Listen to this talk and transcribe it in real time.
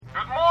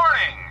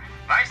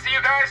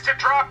guys to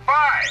drop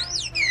by.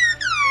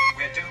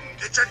 We're doomed.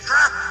 It's a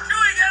trap!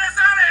 Chewie, get us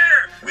out of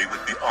here! We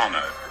would be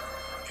honored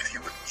if you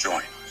would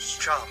join us.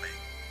 Charming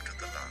to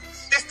the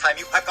last. This time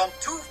you have gone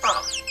too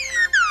far.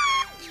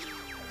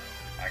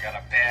 I got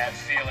a bad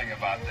feeling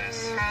about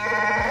this.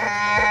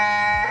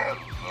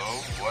 Hello,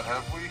 what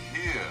have we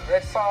here?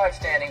 Red 5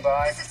 standing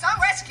by. This is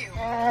some rescue. You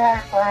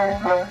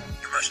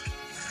must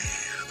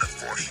feel the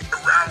force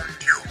around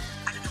you.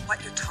 I don't know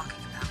what you're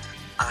talking about.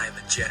 I'm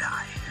a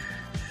Jedi.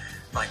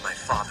 Like my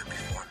father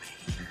before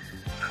me.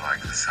 I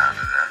like the sound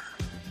of that.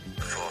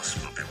 The force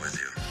will be with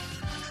you.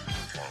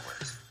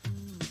 Always.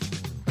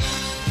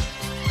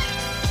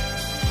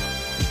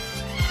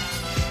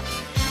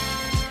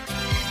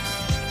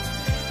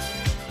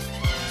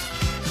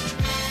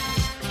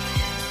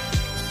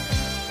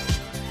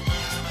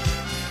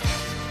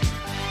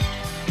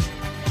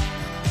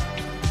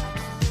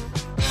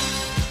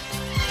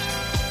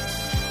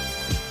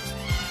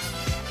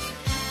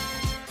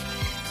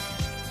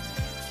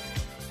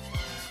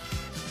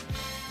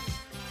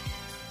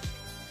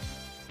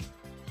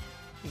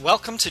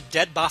 Welcome to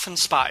Dead Boffin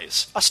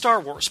Spies, a Star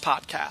Wars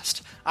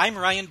podcast. I'm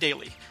Ryan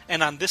Daly,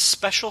 and on this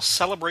special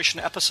celebration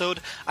episode,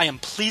 I am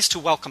pleased to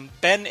welcome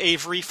Ben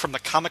Avery from the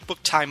Comic Book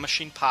Time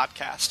Machine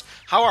podcast.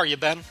 How are you,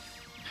 Ben?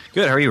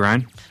 Good. How are you,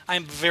 Ryan? I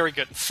am very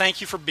good. Thank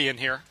you for being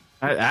here.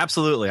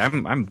 Absolutely.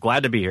 I'm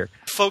glad to be here.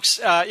 Folks,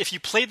 if you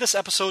played this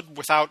episode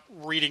without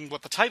reading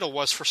what the title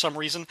was for some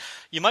reason,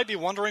 you might be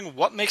wondering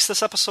what makes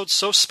this episode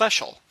so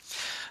special.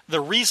 The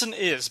reason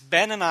is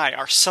Ben and I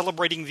are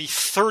celebrating the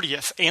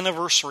 30th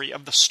anniversary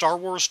of the Star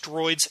Wars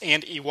Droids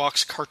and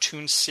Ewoks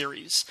cartoon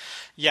series.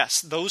 Yes,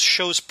 those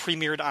shows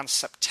premiered on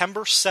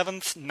September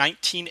 7th,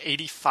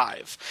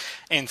 1985.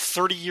 And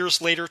 30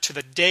 years later to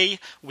the day,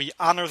 we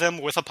honor them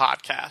with a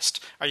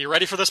podcast. Are you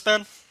ready for this,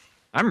 Ben?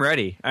 I'm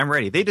ready.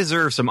 They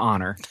deserve some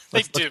honor.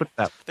 They do.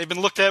 They've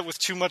been looked at with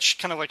too much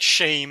kind of like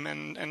shame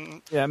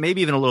and yeah,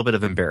 maybe even a little bit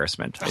of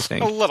embarrassment, I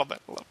think. A little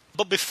bit.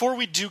 But before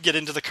we do get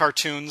into the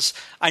cartoons,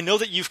 I know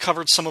that you've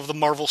covered some of the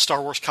Marvel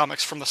Star Wars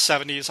comics from the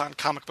 70s on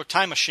Comic Book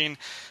Time Machine,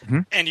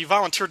 and you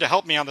volunteered to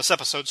help me on this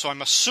episode, so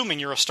I'm assuming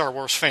you're a Star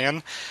Wars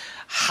fan.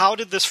 How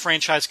did this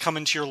franchise come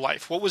into your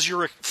life? What was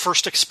your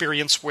first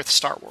experience with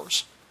Star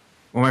Wars?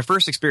 Well, my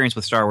first experience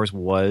with Star Wars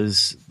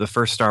was the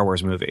first Star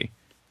Wars movie,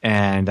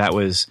 and I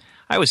was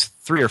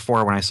 3 or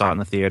 4 when I saw it in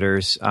the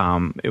theaters.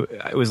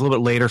 It was a little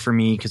bit later for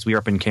me because we were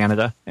up in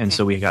Canada, and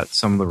so we got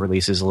some of the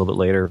releases a little bit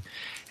later.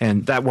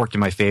 And that worked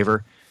in my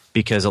favor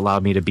because it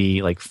allowed me to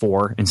be like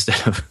 4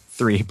 instead of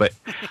 3. But,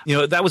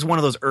 that was one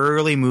of those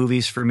early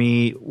movies for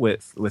me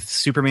with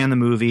Superman the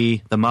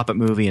movie, the Muppet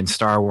movie, and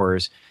Star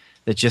Wars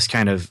that just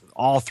kind of,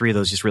 all 3 of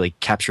those just really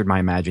captured my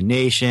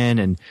imagination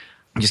and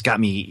just got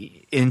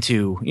me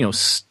into,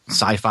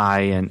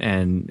 sci-fi and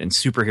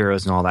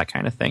superheroes and all that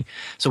kind of thing.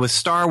 So with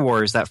Star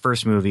Wars, that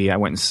first movie, I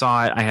went and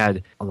saw it. I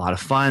had a lot of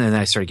fun, and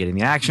then I started getting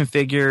the action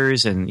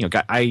figures, and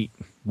I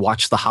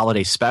watched the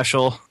holiday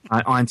special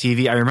on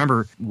TV. I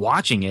remember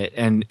watching it,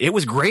 and it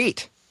was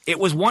great. It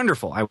was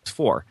wonderful. I was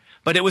 4,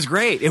 but it was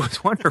great. It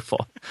was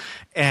wonderful,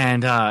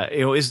 and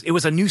it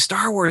was a new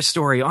Star Wars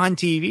story on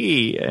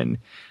TV, and.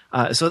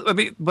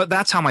 But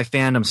that's how my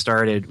fandom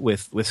started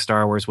with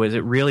Star Wars. Was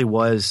it really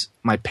was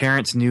my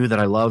parents knew that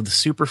I loved the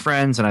Super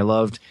Friends and I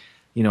loved,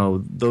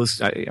 those.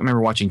 I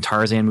remember watching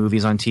Tarzan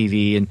movies on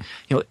TV, and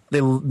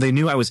they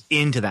knew I was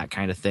into that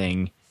kind of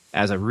thing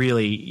as a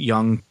really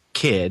young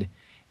kid,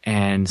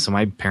 and so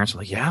my parents were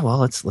like, "Yeah, well,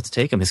 let's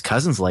take him." His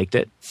cousins liked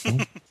it,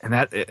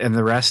 and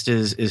the rest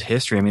is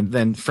history. I mean,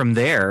 then from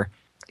there,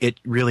 it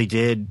really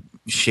did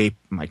shape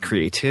my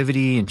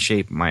creativity and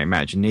shape my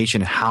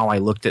imagination and how I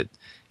looked at.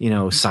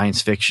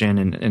 Science fiction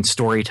and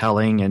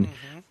storytelling, and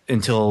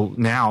until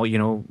now,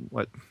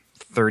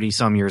 30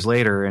 some years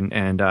later,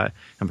 and I'm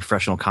a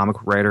professional comic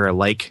writer. I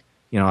like,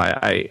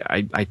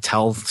 I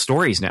tell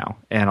stories now,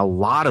 and a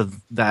lot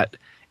of that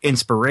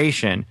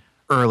inspiration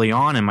early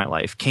on in my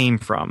life came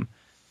from,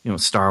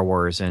 Star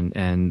Wars and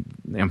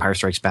Empire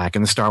Strikes Back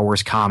and the Star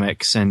Wars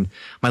comics and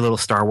my little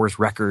Star Wars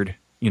record,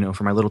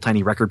 for my little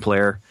tiny record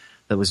player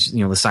that was,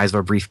 the size of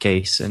a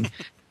briefcase and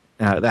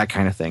that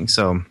kind of thing.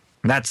 So.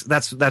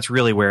 That's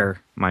really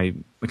where my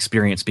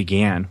experience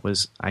began.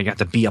 Was I got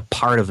to be a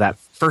part of that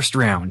first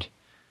round,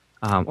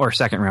 or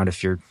second round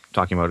if you're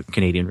talking about a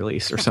Canadian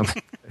release or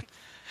something.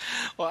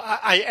 Well,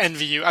 I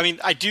envy you. I mean,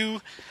 I do.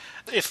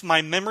 If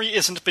my memory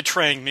isn't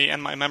betraying me,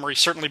 and my memory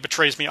certainly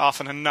betrays me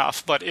often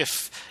enough, but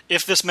if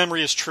this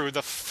memory is true,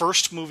 the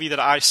first movie that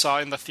I saw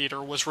in the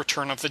theater was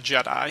Return of the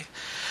Jedi.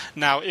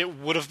 Now, it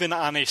would have been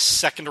on a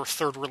second or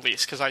third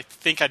release, because I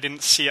think I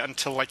didn't see it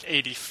until like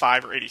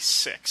 85 or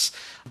 86.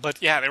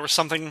 But yeah, there's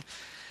something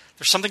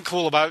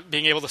cool about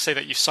being able to say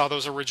that you saw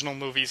those original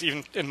movies,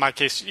 even in my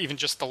case, even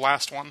just the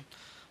last one,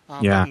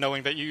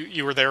 knowing that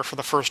you were there for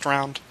the first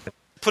round.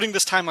 Putting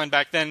this timeline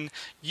back then,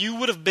 you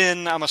would have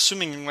been, I'm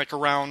assuming, like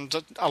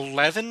around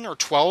 11 or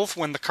 12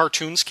 when the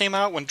cartoons came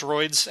out, when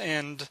Droids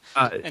and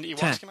Ewoks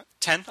 10. came out?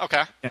 10?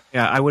 Okay.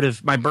 Yeah, I would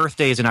have. My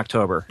birthday is in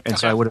October, and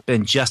so I would have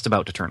been just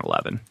about to turn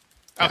 11.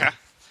 Okay.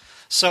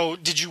 So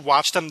did you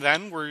watch them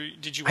then?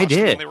 Did you watch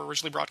them when they were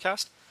originally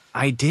broadcast?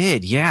 I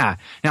did, yeah.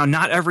 Now,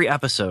 not every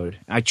episode.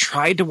 I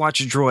tried to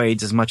watch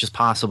Droids as much as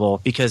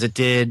possible because it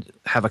did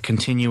have a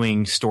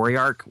continuing story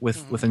arc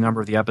with a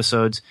number of the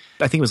episodes.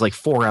 I think it was like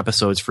 4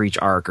 episodes for each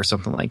arc or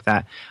something like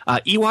that.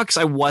 Ewoks,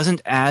 I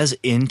wasn't as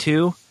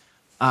into.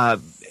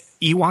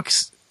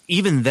 Ewoks,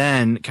 even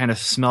then, kind of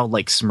smelled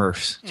like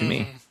Smurfs to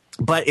me.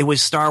 But it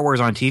was Star Wars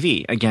on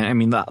TV. Again, I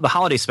mean, the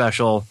holiday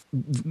special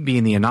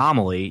being the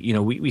anomaly, you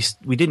know,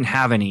 we didn't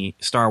have any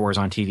Star Wars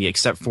on TV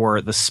except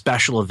for the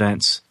special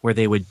events where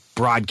they would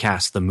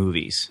broadcast the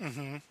movies.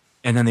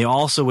 And then they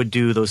also would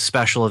do those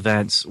special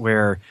events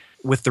where,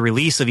 with the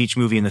release of each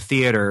movie in the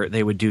theater,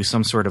 they would do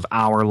some sort of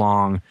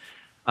hour-long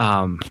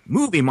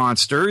movie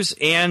monsters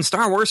and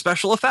Star Wars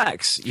special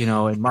effects, you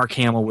know, and Mark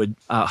Hamill would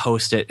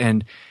host it.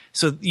 And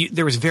so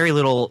there was very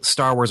little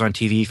Star Wars on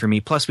TV for me.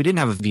 Plus, we didn't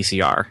have a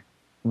VCR.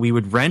 We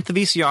would rent the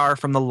VCR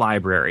from the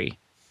library,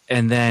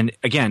 and then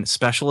again,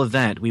 special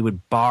event, we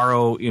would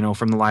borrow, you know,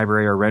 from the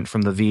library or rent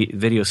from the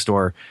video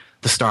store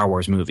the Star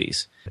Wars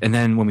movies. And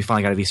then when we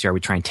finally got a VCR,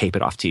 we'd try and tape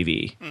it off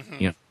TV,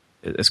 you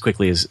know, as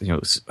quickly as, you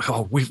know,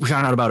 oh, we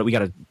found out about it. We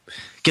got to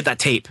get that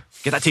tape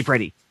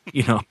ready,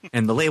 you know,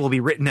 and the label will be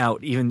written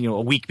out even, you know,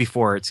 a week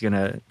before it's going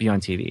to be on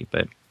TV.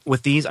 But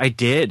with these, I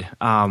did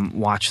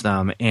watch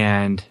them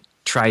and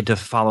tried to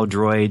follow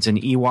Droids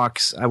and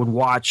Ewoks. I would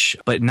watch,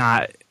 but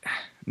not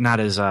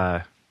as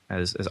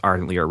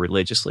ardently or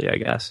religiously, I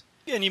guess.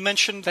 And you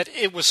mentioned that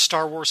it was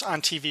Star Wars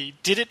on TV.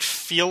 Did it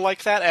feel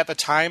like that at the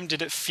time?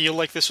 Did it feel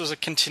like this was a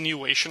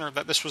continuation or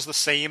that this was the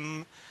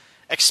same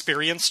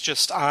experience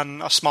just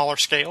on a smaller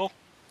scale?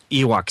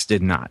 Ewoks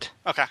did not.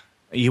 Okay.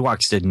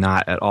 Ewoks did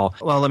not at all.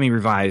 Well, let me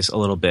revise a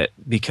little bit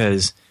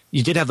because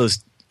you did have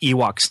those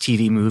Ewoks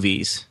TV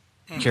movies,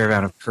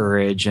 Caravan of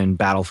Courage and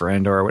Battle for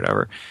Endor or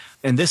whatever.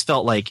 And this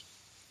felt like,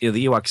 you know,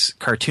 the Ewoks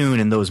cartoon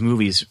and those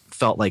movies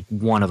felt like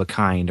one of a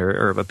kind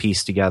or of a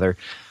piece together.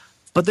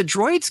 But the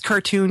Droids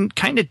cartoon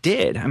kind of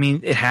did. I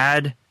mean, it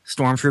had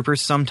stormtroopers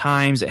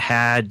sometimes. It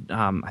had,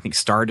 I think,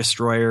 Star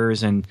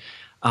Destroyers and,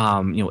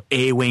 you know,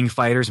 A-Wing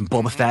fighters and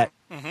Boba Fett.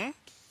 And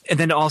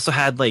then it also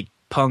had, like,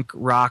 punk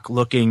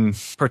rock-looking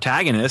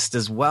protagonists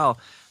as well.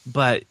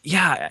 But,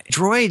 yeah,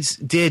 Droids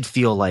did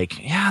feel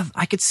like, yeah,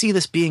 I could see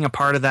this being a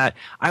part of that.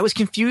 I was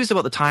confused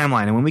about the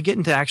timeline. And when we get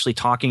into actually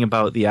talking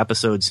about the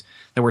episodes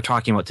that we're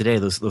talking about today,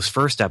 those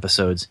first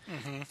episodes,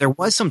 there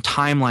was some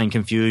timeline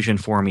confusion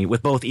for me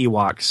with both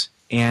Ewoks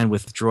and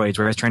with Droids,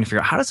 where I was trying to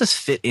figure out, how does this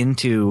fit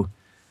into,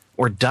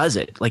 or does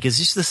it? Like,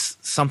 is this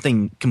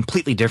something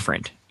completely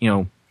different? You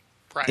know,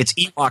 it's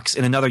Ewoks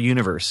in another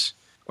universe.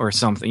 Or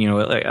something, you know,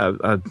 like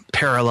a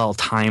parallel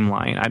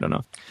timeline. I don't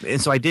know. And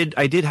so I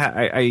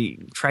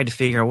tried to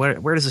figure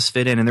out where does this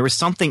fit in, and there was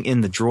something in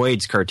the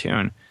Droids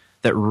cartoon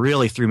that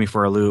really threw me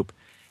for a loop,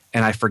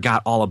 and I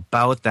forgot all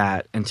about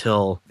that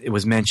until it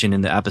was mentioned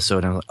in the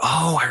episode. And I was like,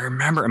 oh, I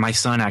remember. And my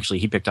son actually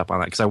he picked up on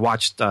that because I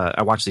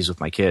watched these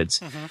with my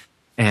kids,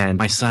 and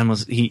my son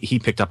he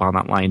picked up on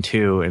that line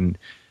too, and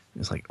it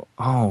was like,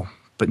 oh,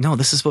 but no,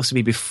 this is supposed to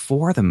be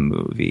before the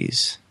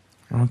movies.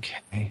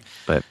 Okay,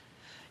 but.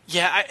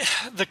 Yeah,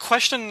 the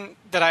question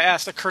that I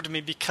asked occurred to me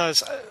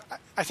because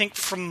I think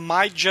from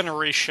my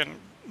generation,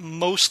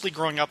 mostly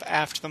growing up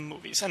after the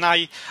movies, and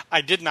I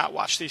did not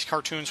watch these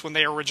cartoons when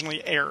they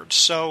originally aired,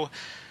 so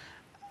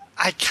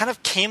I kind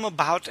of came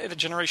about at a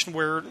generation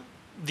where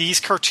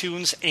these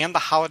cartoons and the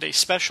holiday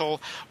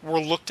special were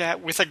looked at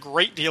with a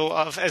great deal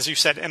of, as you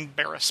said,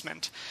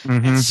 embarrassment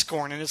and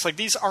scorn. And it's like,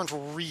 these aren't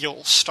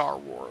real Star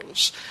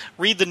Wars.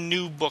 Read the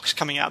new books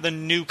coming out, the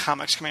new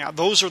comics coming out.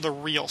 Those are the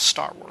real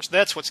Star Wars.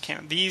 That's what's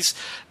canon. These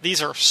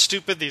are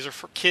stupid. These are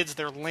for kids.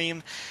 They're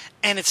lame.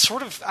 And it's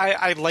sort of,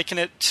 I liken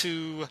it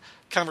to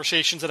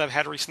conversations that I've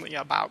had recently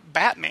about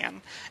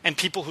Batman and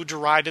people who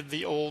derided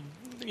the old,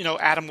 you know,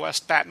 Adam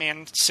West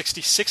Batman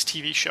 66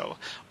 TV show,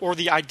 or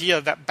the idea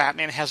that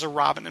Batman has a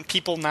Robin, and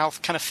people now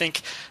kind of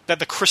think that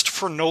the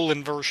Christopher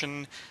Nolan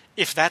version,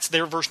 if that's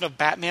their version of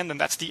Batman, then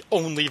that's the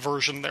only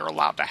version they're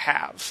allowed to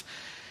have.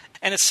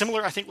 And it's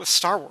similar, I think, with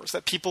Star Wars,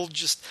 that people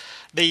just,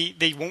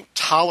 they won't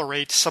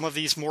tolerate some of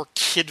these more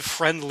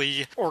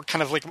kid-friendly or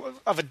kind of like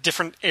of a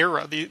different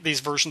era, these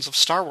versions of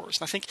Star Wars.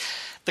 And I think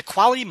the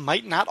quality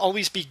might not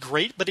always be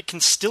great, but it can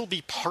still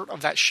be part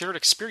of that shared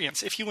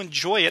experience. If you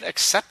enjoy it,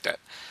 accept it.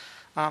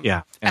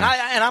 And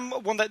I'm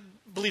one that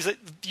believes that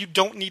you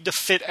don't need to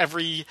fit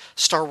every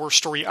Star Wars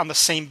story on the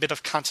same bit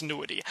of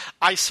continuity.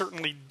 I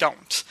certainly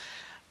don't.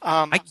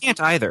 I can't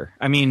either.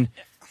 I mean,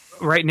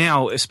 right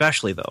now,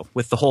 especially though,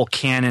 with the whole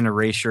canon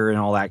erasure and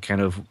all that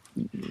kind of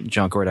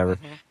junk or whatever,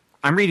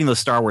 I'm reading those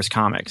Star Wars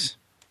comics.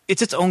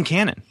 It's its own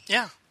canon.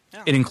 Yeah.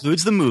 It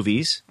includes the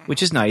movies,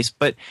 which is nice,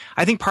 but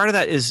I think part of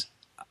that is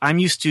I'm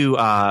used to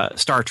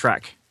Star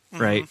Trek,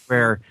 right,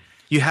 where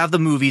you have the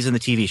movies and the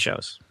TV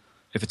shows.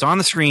 If it's on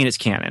the screen, it's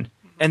canon.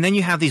 And then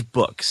you have these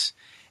books.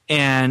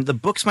 And the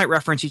books might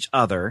reference each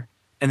other,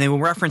 and they will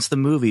reference the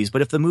movies.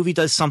 But if the movie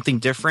does something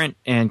different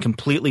and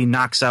completely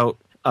knocks out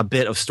a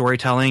bit of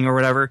storytelling or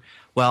whatever,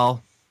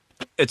 well,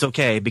 it's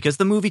okay, because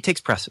the movie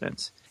takes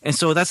precedence. And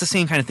so that's the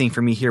same kind of thing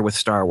for me here with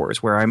Star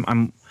Wars, where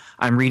I'm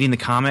reading the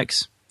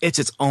comics. It's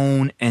its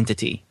own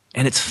entity,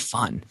 and it's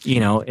fun.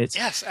 It's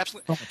Yes,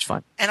 absolutely. so much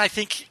fun. And I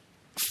think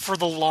for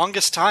the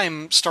longest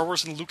time, Star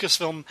Wars and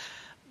Lucasfilm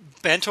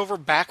bent over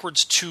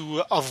backwards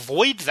to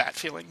avoid that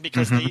feeling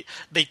because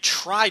they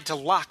tried to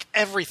lock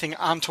everything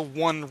onto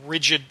one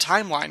rigid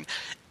timeline,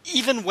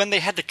 even when they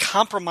had to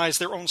compromise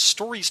their own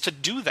stories to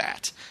do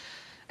that.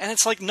 And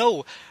it's like,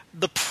 no,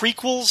 the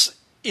prequels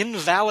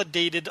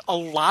invalidated a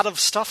lot of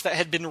stuff that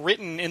had been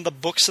written in the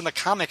books and the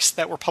comics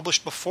that were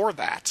published before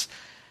that.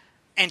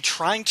 And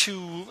trying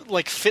to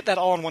fit that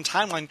all in one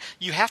timeline,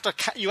 you have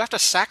to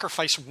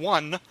sacrifice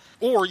one,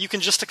 or you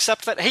can just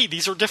accept that, hey,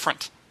 these are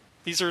different.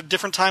 These are a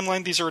different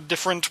timeline. These are a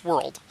different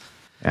world.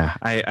 Yeah,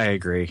 I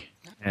agree.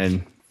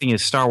 And the thing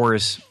is, Star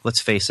Wars,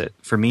 let's face it,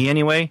 for me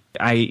anyway,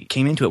 I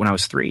came into it when I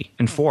was 3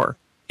 and 4.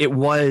 It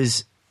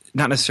was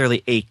not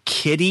necessarily a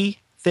kiddie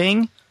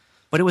thing,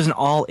 but it was an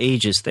all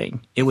ages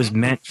thing. It was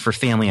meant for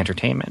family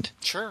entertainment.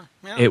 Sure.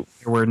 Yeah. There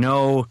were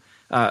no.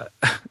 I'm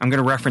going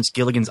to reference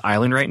Gilligan's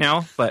Island right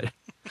now, but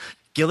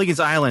Gilligan's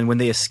Island, when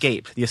they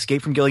escape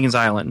from Gilligan's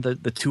Island, the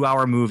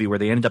 2-hour movie where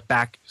they ended up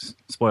back.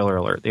 Spoiler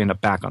alert! They end up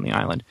back on the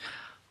island,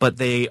 but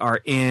they are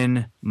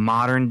in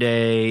modern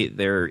day.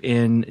 They're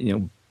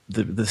in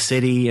the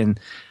city, and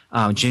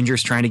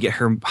Ginger's trying to get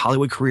her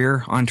Hollywood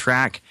career on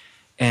track.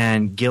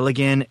 And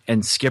Gilligan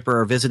and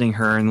Skipper are visiting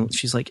her, and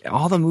she's like,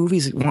 all the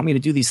movies want me to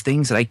do these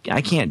things that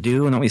I can't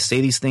do, and want me to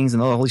say these things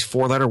and all these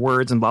 4-letter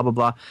words and blah, blah,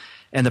 blah.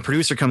 And the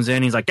producer comes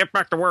in, he's like, get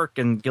back to work.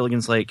 And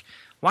Gilligan's like,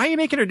 why are you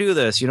making her do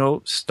this?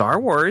 Star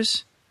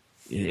Wars,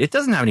 it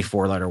doesn't have any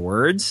 4-letter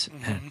words.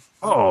 Mm-hmm.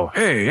 Oh,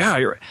 hey, yeah,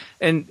 you're right.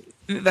 And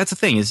that's the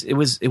thing, is it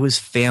was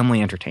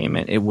family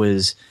entertainment. There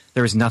was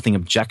nothing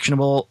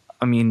objectionable.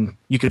 I mean,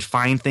 you could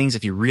find things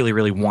if you really,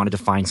 really wanted to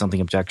find something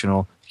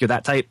objectionable. If you're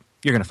that type,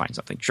 you're going to find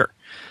something, sure.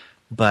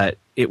 But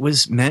it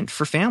was meant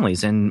for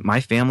families, and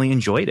my family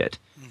enjoyed it.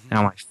 Mm-hmm.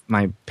 Now,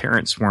 my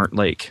parents weren't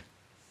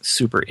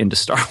super into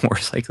Star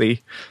Wars like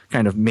they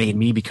kind of made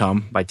me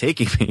become by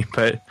taking me,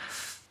 but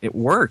it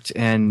worked,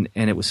 and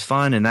it was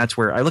fun, and that's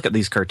where I look at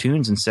these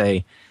cartoons and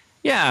say,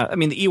 yeah, I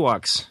mean, the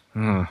Ewoks,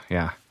 the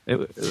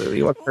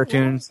Ewok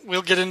cartoons.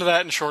 We'll get into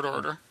that in short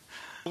order.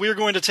 We're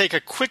going to take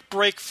a quick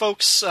break,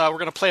 folks. We're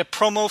going to play a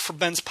promo for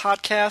Ben's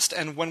podcast,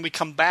 and when we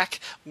come back,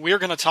 we're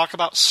going to talk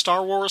about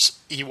Star Wars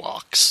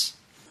Ewoks.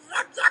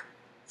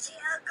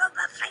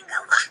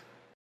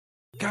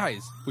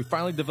 Guys, we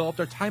finally developed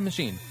our time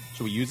machine.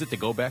 Should we use it to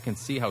go back and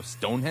see how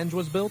Stonehenge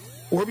was built?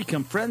 Or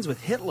become friends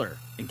with Hitler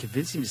and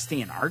convince him to stay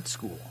in art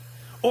school.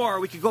 Or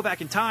we could go back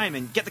in time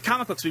and get the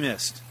comic books we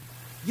missed.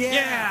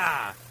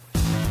 Yeah!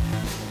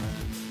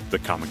 The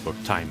Comic Book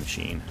Time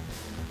Machine.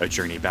 A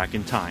journey back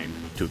in time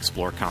to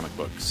explore comic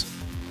books,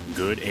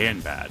 good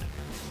and bad,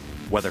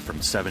 whether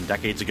from 7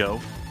 decades ago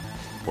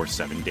or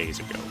 7 days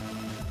ago.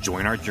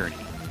 Join our journey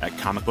at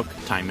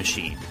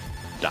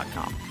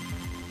comicbooktimemachine.com.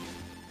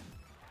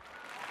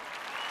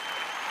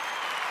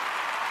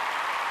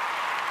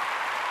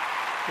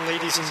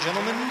 Ladies and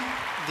gentlemen,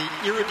 the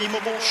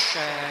irredeemable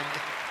Shag.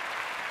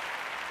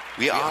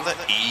 We are the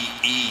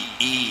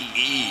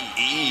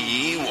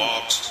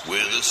Ewoks.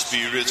 We're the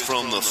spirits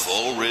from the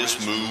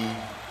forest moon.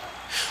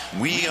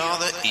 We are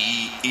the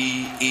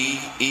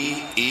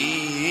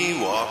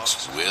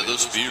Ewoks. We're the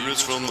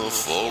spirits from the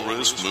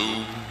forest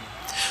moon.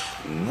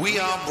 We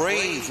are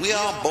brave, we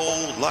are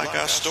bold, like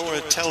our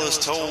storytellers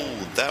told.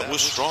 That we're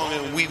strong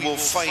and we will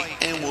fight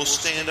and we'll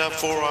stand up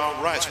for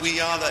our rights. We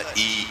are the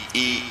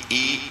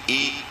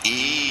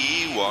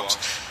Ewoks.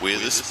 We're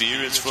the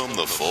spirits from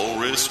the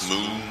forest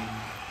moon.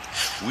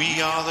 We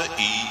are the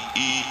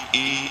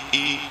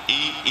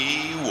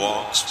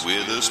Ewoks.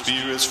 We're the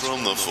spirits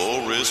from the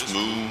forest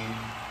moon.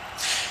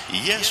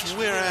 Yes,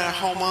 we're at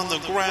home on the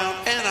ground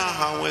and our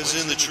highways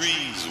in the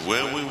trees.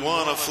 When we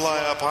want to fly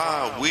up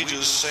high, we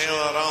just sail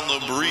out on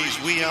the breeze.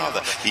 We are the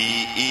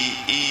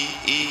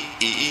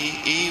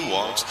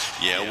Ewoks.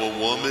 Yeah, we're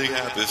one big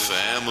happy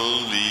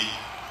family.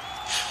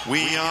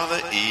 We are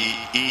the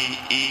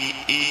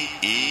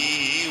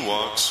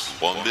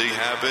Ewoks. One big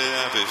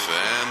happy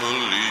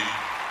family.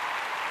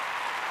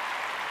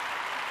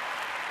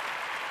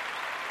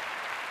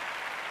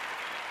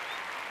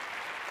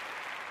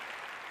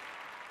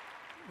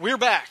 We're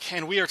back,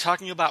 and we are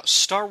talking about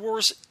Star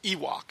Wars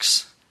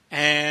Ewoks.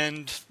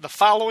 And the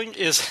following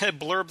is a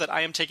blurb that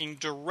I am taking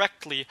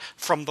directly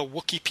from the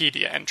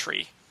Wikipedia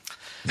entry.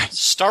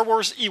 Star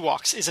Wars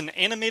Ewoks is an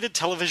animated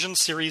television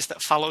series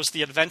that follows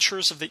the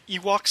adventures of the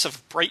Ewoks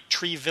of Bright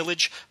Tree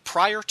Village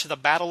prior to the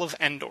Battle of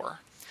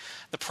Endor.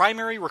 The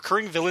primary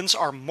recurring villains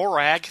are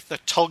Morag, the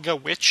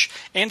Tulga Witch,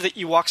 and the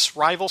Ewoks'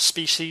 rival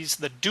species,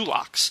 the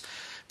Duloks.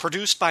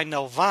 Produced by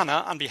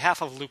Nelvana on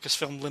behalf of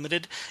Lucasfilm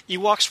Limited,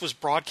 Ewoks was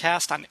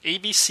broadcast on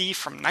ABC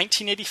from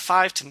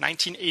 1985 to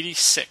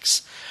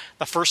 1986.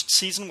 The first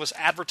season was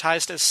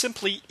advertised as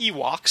simply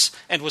Ewoks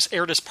and was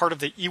aired as part of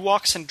the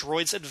Ewoks and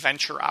Droids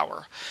Adventure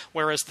Hour,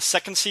 whereas the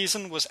second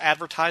season was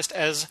advertised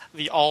as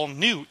the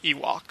all-new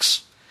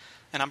Ewoks.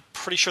 And I'm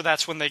pretty sure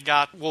that's when they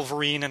got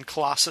Wolverine and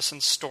Colossus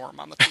and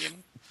Storm on the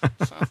team.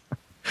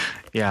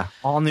 Yeah,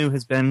 all new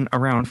has been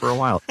around for a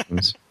while. It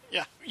seems.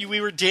 Yeah, we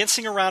were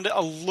dancing around it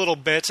a little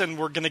bit, and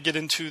we're going to get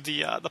into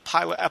the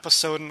pilot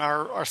episode and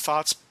our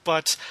thoughts,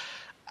 but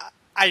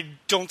I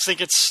don't think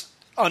it's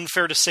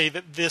unfair to say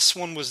that this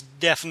one was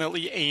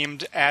definitely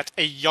aimed at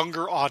a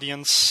younger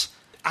audience.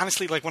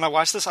 Honestly, like when I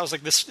watched this, I was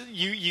like, "This."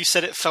 You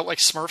said it felt like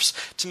Smurfs.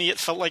 To me, it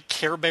felt like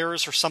Care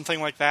Bears or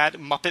something like that,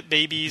 Muppet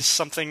Babies,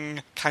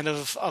 something kind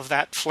of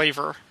that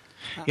flavor.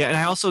 Yeah, and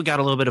I also got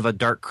a little bit of a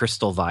Dark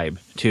Crystal vibe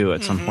too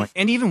at some point,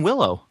 and even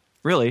Willow.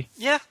 Really?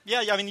 Yeah.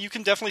 I mean, you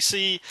can definitely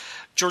see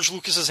George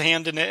Lucas's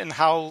hand in it, and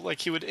how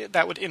like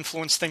that would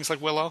influence things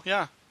like Willow.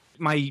 Yeah.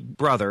 My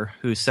brother,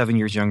 who's 7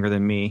 years younger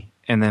than me,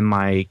 and then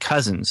my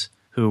cousins,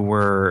 who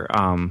were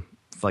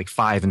like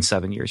 5 and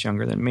 7 years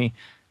younger than me,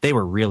 they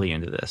were really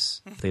into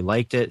this. They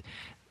liked it.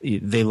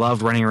 They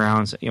loved running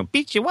around,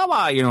 beat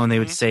Chihuahua, and they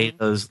would say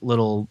those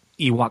little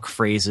Ewok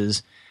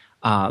phrases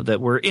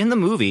that were in the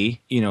movie,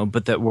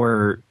 but that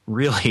were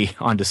really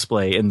on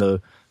display in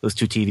those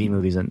 2 TV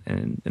movies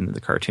and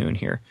the cartoon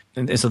here.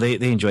 And so they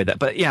enjoyed that.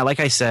 But yeah, like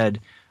I said,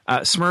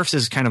 Smurfs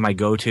is kind of my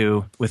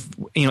go-to with,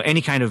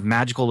 any kind of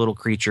magical little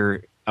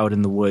creature out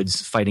in the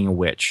woods fighting a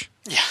witch.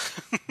 Yeah.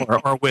 or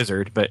a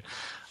wizard. But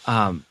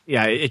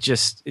yeah, it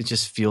just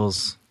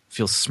feels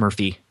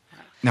Smurfy.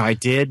 Now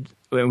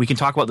we can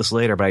talk about this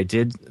later, but I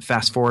did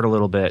fast forward a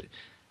little bit.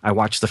 I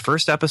watched the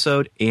first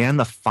episode and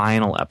the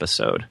final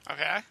episode.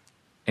 Okay.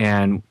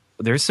 And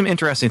there's some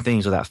interesting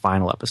things with that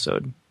final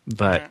episode.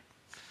 But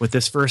with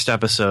this first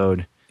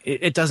episode,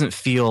 it doesn't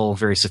feel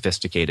very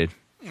sophisticated,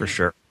 for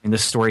sure. And the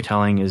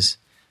storytelling is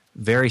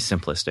very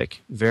simplistic,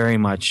 very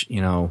much,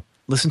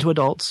 listen to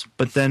adults,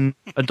 but then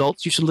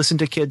adults, you should listen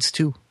to kids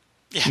too,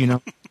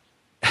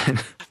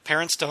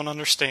 Parents don't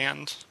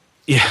understand.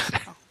 Yeah.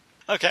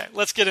 Okay,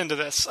 let's get into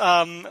this.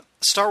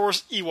 Star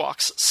Wars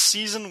Ewoks,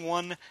 Season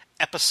 1,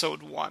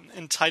 Episode 1,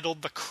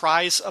 entitled The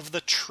Cries of the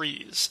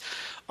Trees.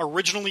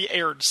 Originally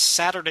aired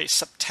Saturday,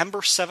 September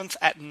 7th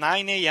at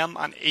 9 a.m.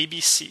 on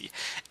ABC.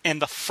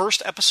 And the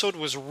first episode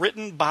was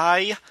written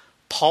by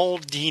Paul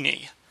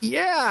Dini.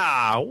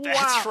 Yeah, wow.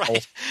 That's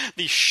right.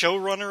 The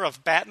showrunner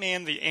of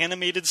Batman the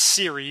Animated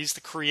Series,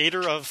 the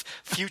creator of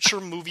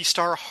future movie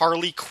star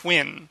Harley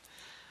Quinn,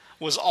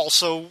 was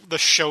also the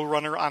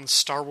showrunner on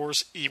Star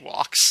Wars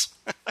Ewoks.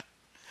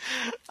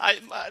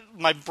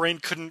 My brain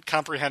couldn't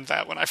comprehend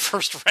that when I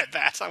first read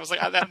that. I was like,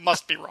 that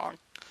must be wrong.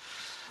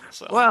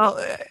 So. Well,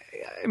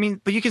 I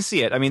mean, but you can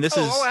see it. I mean, this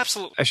is... Oh,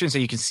 absolutely. I shouldn't say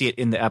you can see it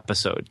in the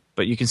episode,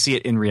 but you can see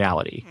it in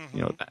reality,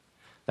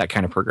 that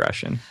kind of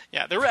progression.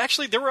 Yeah, there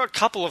were a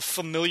couple of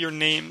familiar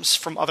names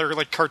from other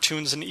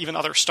cartoons and even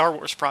other Star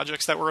Wars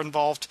projects that were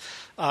involved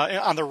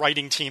on the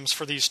writing teams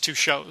for these 2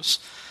 shows.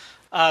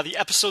 The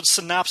episode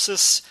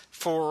synopsis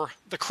for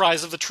The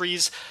Cries of the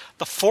Trees: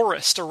 the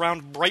forest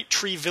around Bright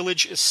Tree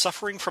Village is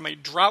suffering from a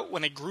drought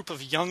when a group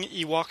of young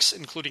Ewoks,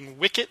 including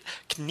Wicket,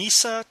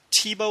 Kneesa,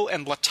 Teebo,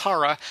 and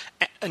Latara,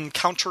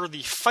 encounter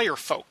the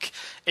Firefolk,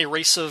 a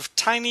race of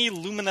tiny,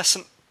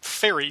 luminescent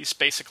fairies,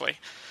 basically.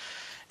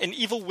 An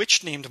evil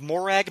witch named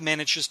Morag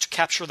manages to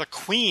capture the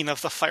queen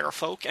of the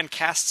Firefolk and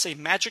casts a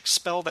magic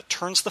spell that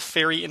turns the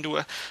fairy into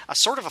a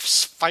sort of a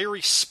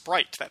fiery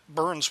sprite that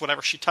burns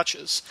whatever she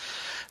touches.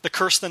 The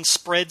curse then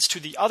spreads to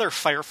the other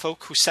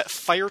Firefolk, who set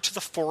fire to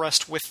the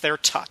forest with their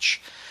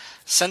touch.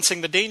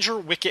 Sensing the danger,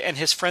 Wicket and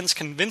his friends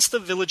convince the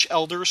village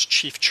elders,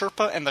 Chief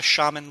Chirpa and the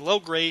shaman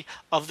Logray,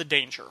 of the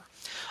danger.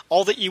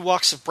 All the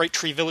Ewoks of Bright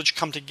Tree Village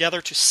come together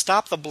to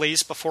stop the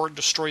blaze before it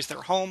destroys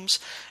their homes,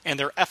 and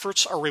their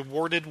efforts are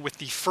rewarded with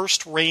the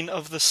first rain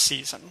of the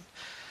season.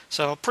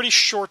 So, pretty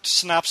short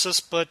synopsis,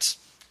 but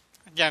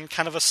again,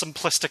 kind of a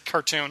simplistic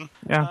cartoon.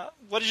 Yeah.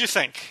 What did you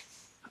think?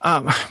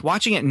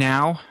 Watching it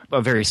now,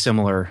 a very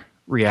similar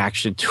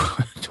reaction to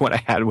what I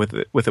had with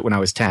it when I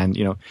was 10.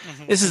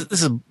 This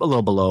is a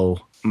little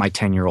below my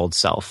 10-year-old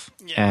self,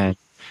 and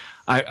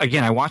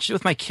I watched it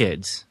with my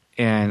kids.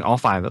 And all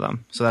 5 of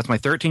them. So that's my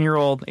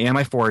 13-year-old and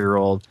my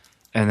 4-year-old,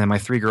 and then my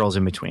 3 girls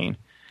in between.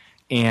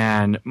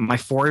 And my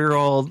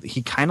 4-year-old,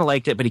 he kind of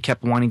liked it, but he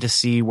kept wanting to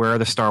see where are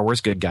the Star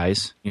Wars good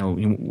guys.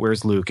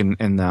 Where's Luke and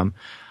them.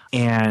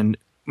 And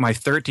my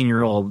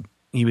 13-year-old,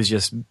 he was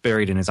just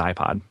buried in his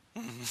iPod.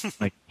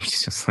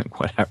 He's just like,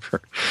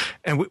 whatever.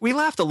 And we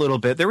laughed a little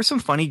bit. There were some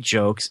funny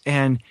jokes.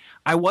 And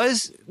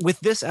with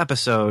this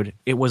episode,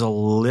 it was a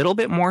little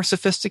bit more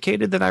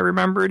sophisticated than I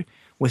remembered.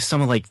 With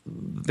some of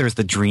there's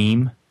the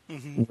dream.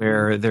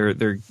 Where they're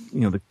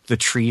the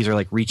trees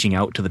are reaching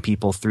out to the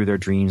people through their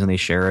dreams, and they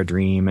share a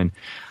dream. And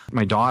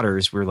my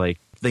daughters were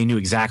they knew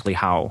exactly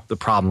how the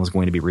problem was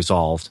going to be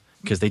resolved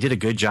because they did a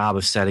good job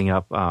of setting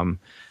up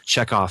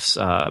Chekhov's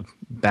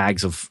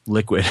bags of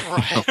liquid.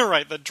 Right,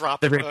 right. The drop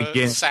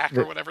the sack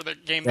or whatever the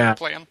game they're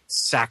playing.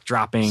 Sack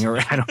dropping, or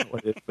I don't know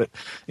what it is, but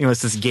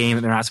it's this game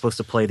that they're not supposed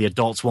to play. The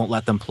adults won't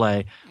let them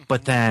play.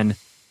 But then,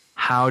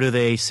 how do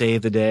they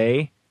save the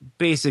day?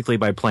 Basically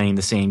by playing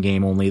the same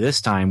game, only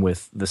this time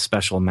with the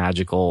special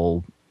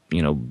magical,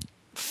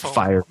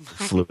 fire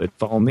fluid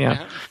foam.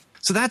 Yeah.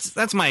 So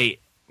that's my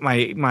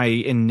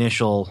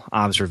initial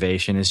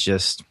observation is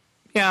just,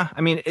 Yeah,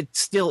 I mean, it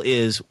still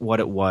is what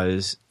it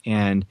was,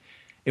 and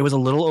it was a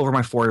little over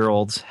my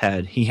 4-year-old's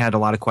head. He had a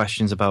lot of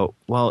questions about,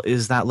 well,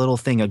 is that little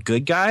thing a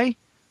good guy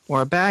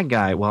or a bad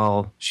guy?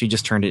 Well, she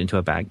just turned it into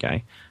a bad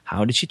guy.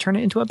 How did she turn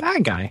it into a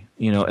bad guy?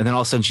 You know, and then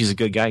all of a sudden she's a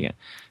good guy again.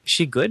 Is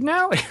she good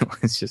now?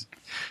 It's just,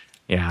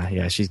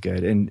 yeah, she's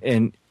good.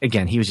 And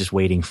again, he was just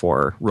waiting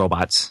for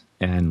robots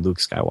and Luke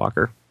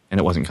Skywalker, and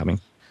it wasn't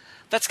coming.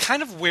 That's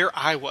kind of where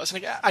I was.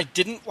 And I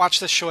didn't watch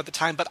this show at the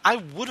time, but I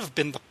would have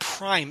been the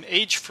prime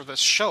age for this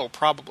show,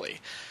 probably.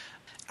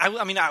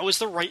 I mean, I was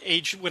the right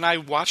age when I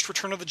watched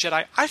Return of the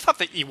Jedi. I thought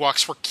the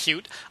Ewoks were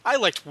cute. I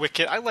liked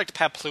Wicket. I liked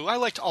Paploo. I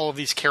liked all of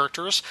these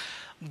characters.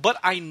 But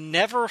I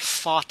never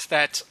thought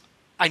that...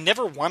 I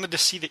never wanted to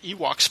see the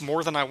Ewoks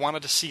more than I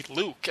wanted to see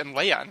Luke and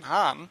Leia and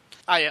Han.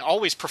 I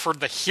always preferred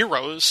the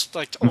heroes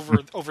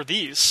over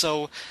these.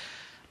 So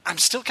I'm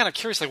still kind of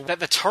curious, like, that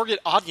the target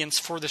audience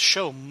for the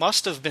show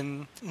must have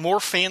been more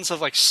fans of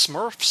like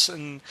Smurfs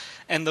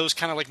and those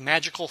kind of like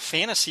magical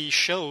fantasy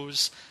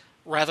shows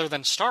rather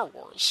than Star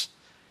Wars.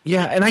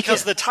 Yeah, and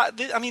because the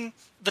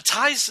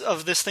ties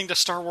of this thing to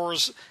Star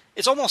Wars,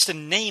 it's almost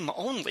in name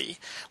only.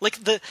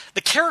 Like the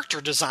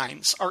character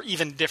designs are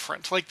even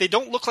different. Like they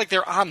don't look like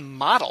they're on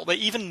model. They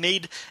even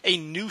made a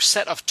new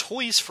set of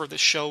toys for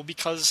this show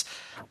because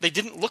they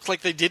didn't look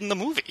like they did in the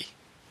movie.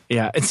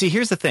 Yeah, and see,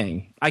 here's the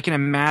thing. I can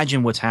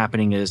imagine what's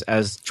happening is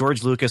as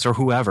George Lucas or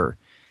whoever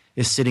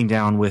is sitting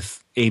down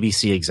with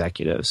ABC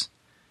executives,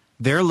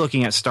 they're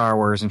looking at Star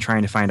Wars and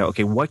trying to find out,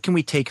 okay, what can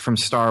we take from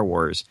Star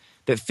Wars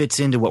that fits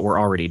into what we're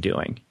already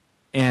doing?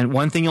 And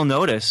one thing you'll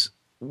notice,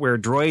 where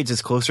Droids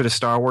is closer to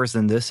Star Wars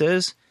than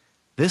this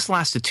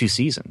lasted 2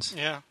 seasons.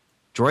 Yeah.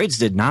 Droids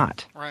did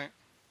not. Right.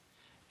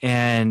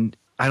 And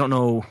I don't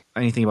know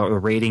anything about the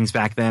ratings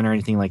back then or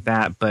anything like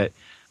that, but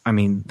I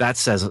mean, that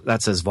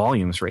says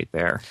volumes right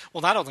there.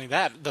 Well, not only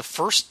that, the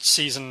first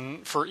season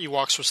for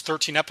Ewoks was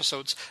 13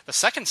 episodes. The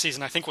second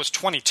season, I think, was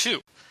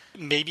 22.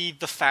 Maybe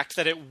the fact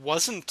that it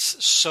wasn't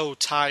so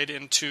tied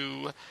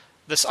into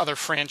this other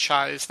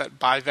franchise that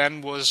by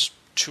then was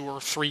 2 or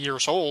 3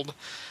 years old,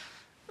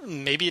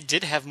 maybe it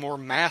did have more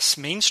mass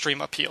mainstream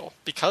appeal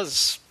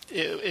because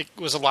it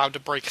was allowed to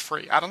break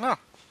free. I don't know.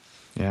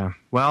 Yeah.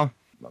 Well,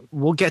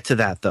 we'll get to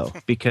that, though,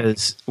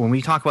 because when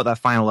we talk about that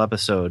final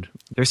episode,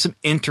 there's some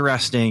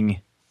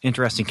interesting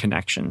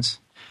connections.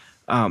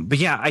 But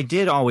yeah, I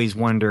did always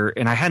wonder,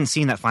 and I hadn't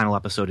seen that final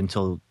episode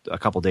until a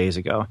couple days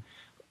ago,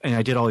 and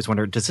I did always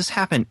wonder, does this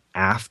happen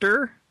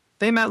after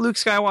they met Luke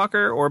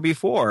Skywalker or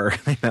before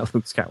they met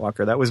Luke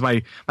Skywalker? That was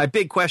my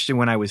big question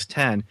when I was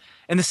 10.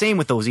 And the same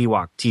with those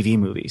Ewok TV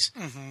movies.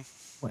 Mm-hmm.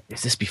 What,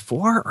 is this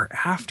before or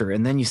after?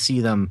 And then you see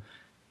them,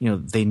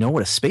 they know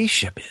what a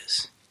spaceship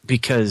is.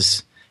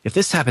 Because if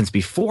this happens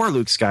before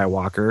Luke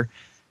Skywalker,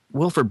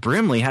 Wilford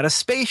Brimley had a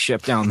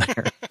spaceship down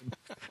there.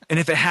 And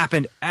if it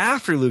happened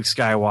after Luke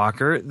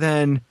Skywalker,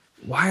 then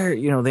why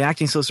are they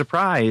acting so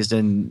surprised?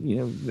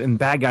 And and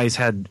bad guys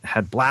had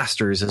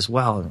blasters as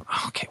well.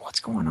 Okay, what's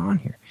going on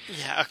here?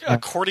 Yeah,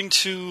 according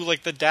to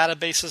like the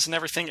databases and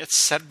everything, it's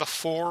said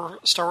before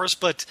Star Wars,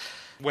 but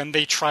when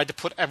they tried to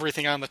put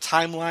everything on the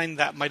timeline,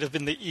 that might have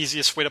been the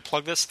easiest way to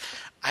plug this.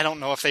 I don't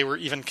know if they were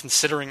even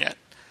considering it.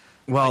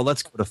 Well,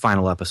 let's go to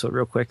final episode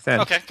real quick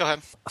then. Okay, go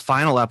ahead.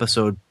 Final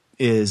episode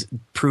is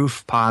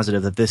proof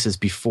positive that this is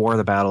before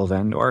the Battle of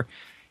Endor.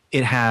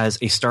 It has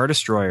a Star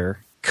Destroyer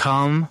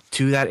come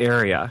to that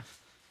area,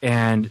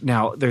 and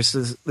now there's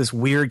this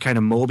weird kind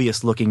of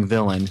Mobius-looking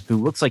villain who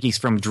looks like he's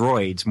from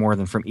droids more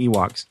than from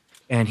Ewoks.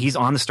 And he's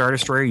on the Star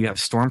Destroyer. You have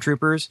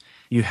stormtroopers.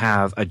 You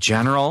have a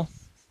general.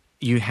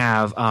 You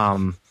have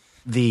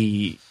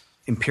the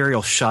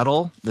Imperial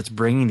shuttle that's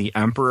bringing the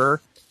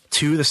Emperor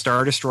to the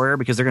Star Destroyer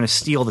because they're going to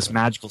steal this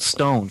magical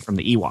stone from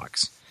the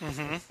Ewoks.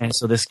 Mm-hmm. And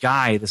so this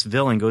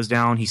villain goes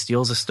down. He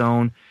steals a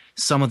stone.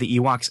 Some of the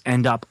Ewoks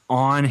end up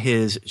on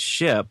his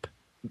ship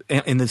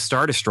in the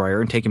Star Destroyer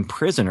and taken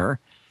prisoner,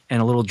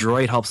 and a little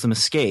droid helps them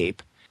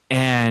escape.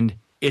 And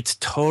it's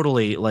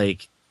totally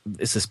like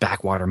it's this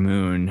backwater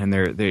moon, and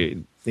they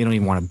don't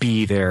even want to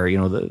be there.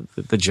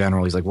 The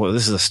general, he's like, well,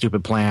 this is a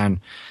stupid plan.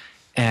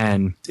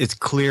 And it's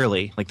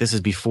clearly like this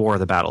is before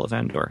the Battle of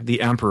Endor.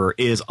 The Emperor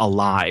is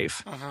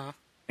alive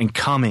and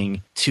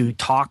coming to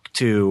talk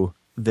to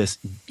this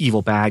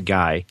evil bad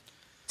guy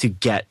to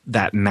get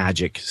that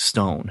magic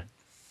stone.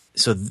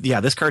 So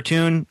yeah, this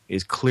cartoon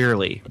is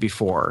clearly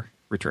before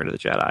Return of the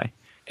Jedi.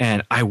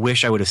 And I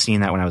wish I would have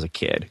seen that when I was a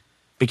kid,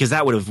 because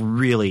that would have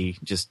really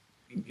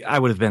I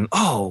would have been,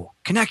 oh,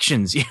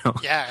 connections,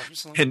 Yeah.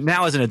 Absolutely. And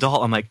now as an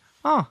adult, I'm like,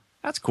 oh,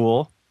 that's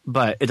cool,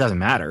 but it doesn't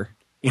matter.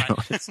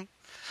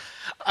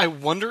 I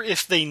wonder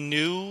if they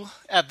knew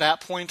at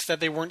that point that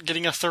they weren't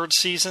getting a third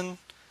season.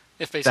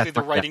 If basically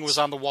the writing was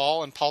on the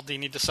wall and Paul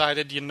Dini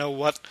decided, you know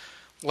what,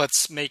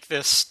 let's make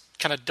this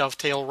kind of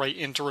dovetail right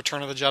into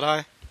Return of the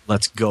Jedi.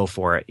 Let's go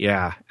for it.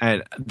 Yeah.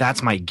 And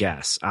that's my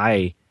guess.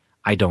 I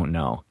don't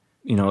know.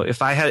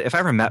 If I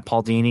ever met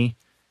Paul Dini,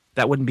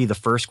 that wouldn't be the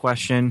first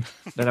question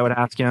that I would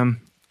ask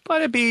him,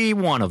 but it'd be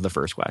one of the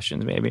first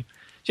questions maybe.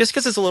 Just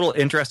because it's a little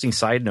interesting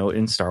side note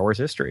in Star Wars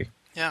history.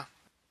 Yeah.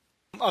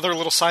 Other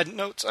little side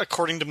notes,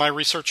 according to my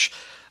research,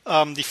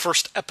 the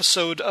first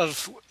episode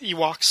of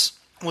Ewoks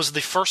was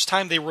the first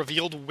time they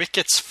revealed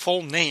Wicket's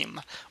full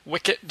name,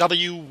 Wicket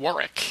W.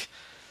 Warwick.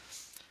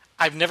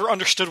 I've never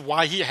understood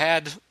why he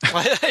had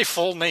a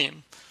full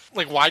name.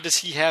 Like, why does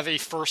he have a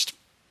first,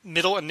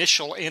 middle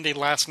initial, and a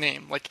last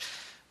name? Like,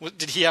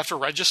 did he have to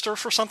register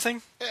for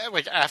something?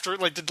 Like,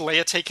 did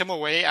Leia take him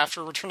away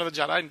after Return of the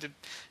Jedi? And did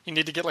he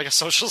need to get, like, a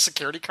social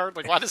security card?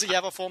 Like, why does he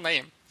have a full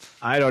name?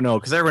 I don't know,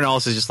 because everyone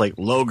else is just like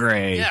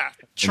Logray. Yeah,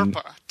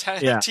 Chirpa,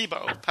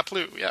 Tebow,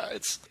 Paplu. Yeah,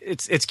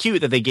 it's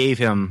cute that they gave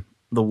him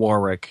the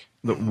Warwick.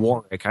 The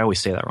Warwick. I always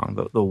say that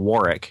wrong. The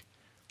Warwick.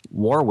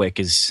 Warwick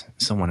is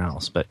someone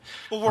else, but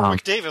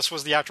Warwick Davis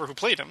was the actor who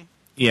played him.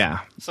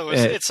 Yeah, so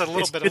it's a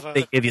little bit of a.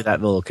 They give you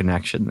that little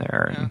connection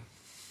there. Yeah.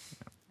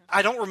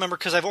 I don't remember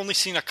because I've only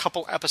seen a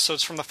couple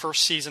episodes from the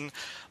first season,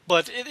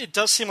 but it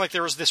does seem like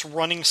there was this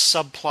running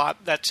subplot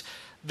that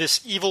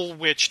this evil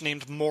witch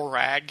named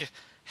Morag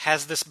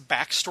has this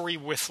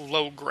backstory with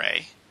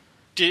Logray.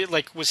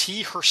 Was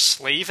he her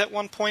slave at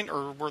one point,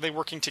 or were they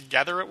working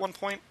together at one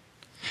point?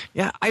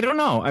 Yeah, I don't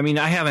know. I mean,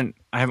 I haven't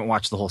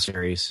watched the whole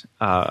series,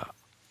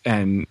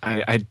 and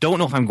I don't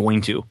know if I'm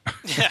going to.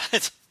 Yeah,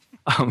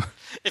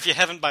 if you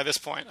haven't by this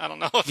point, I don't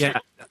know.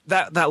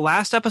 That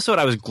last episode,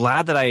 I was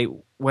glad that I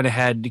went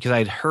ahead because I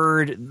had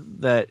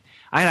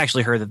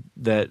actually heard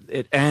that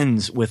it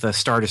ends with a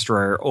Star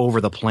Destroyer over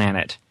the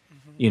planet,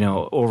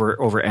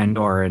 over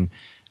Endor, and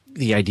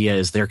the idea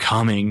is they're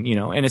coming,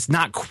 and it's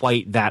not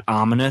quite that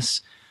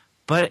ominous,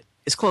 but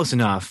it's close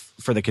enough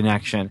for the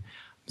connection.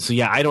 So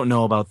yeah, I don't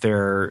know about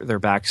their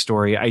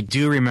backstory. I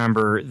do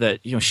remember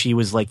that she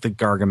was like the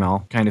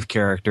Gargamel kind of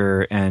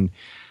character, and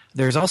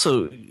there's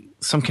also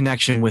some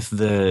connection with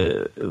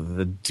the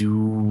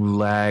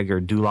Dulag or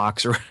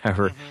Dulocs or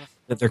whatever,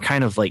 that they're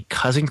kind of like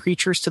cousin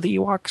creatures to the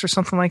Ewoks or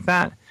something like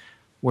that,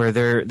 where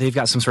they've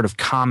got some sort of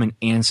common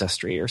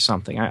ancestry or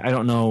something. I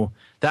don't know.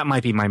 That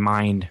might be my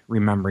mind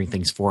remembering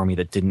things for me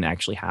that didn't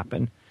actually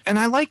happen. And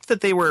I like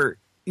that they were,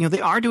 they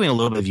are doing a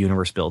little bit of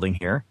universe building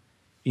here.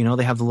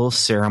 They have the little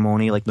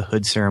ceremony, like the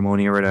hood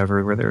ceremony or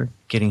whatever, where they're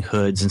getting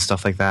hoods and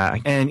stuff like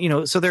that.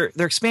 And, so they're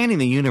expanding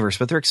the universe,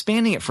 but they're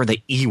expanding it for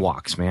the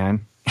Ewoks,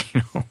 man.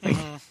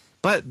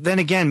 But then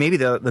again, maybe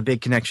the big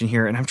connection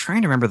here, and I'm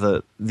trying to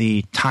remember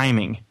the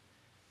timing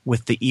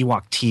with the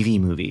Ewok TV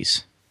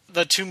movies.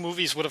 The two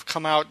movies would have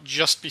come out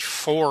just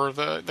before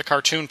the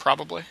cartoon,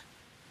 probably.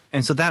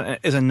 And so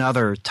that is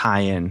another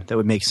tie-in that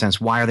would make sense.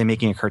 Why are they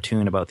making a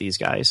cartoon about these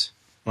guys?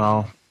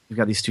 Well, we've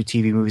got these two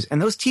TV movies. And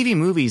those TV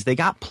movies, they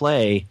got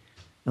play,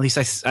 at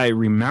least I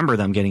remember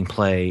them getting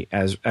play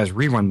as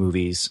rerun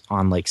movies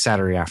on like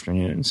Saturday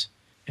afternoons.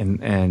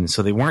 And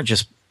so they weren't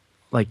just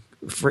like,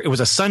 it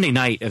was a Sunday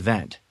night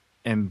event.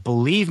 And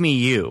believe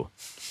me,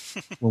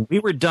 when we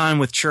were done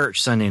with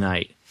church Sunday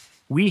night,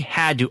 we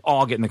had to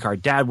all get in the car.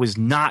 Dad was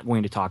not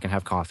going to talk and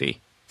have coffee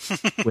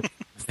with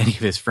any of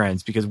his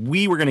friends because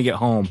we were going to get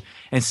home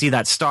and see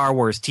that Star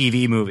Wars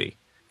TV movie.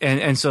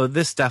 And so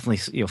this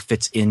definitely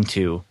fits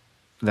into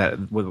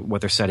that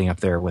what they're setting up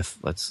there with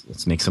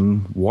let's make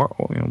some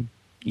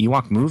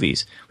Ewok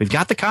movies. We've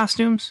got the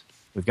costumes,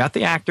 we've got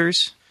the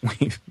actors,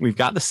 we've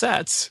got the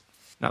sets.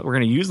 Not we're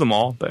going to use them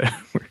all, but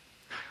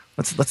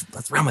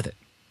let's run with it.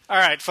 All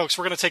right, folks,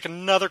 we're going to take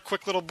another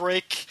quick little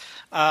break.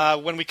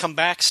 When we come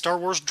back, Star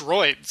Wars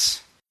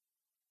droids.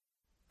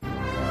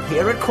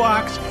 Here at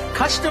Quarks,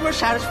 customer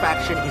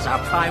satisfaction is our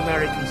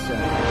primary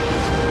concern.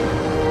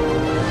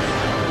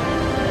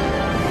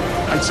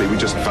 I'd say we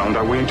just found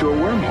our way into a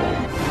wormhole.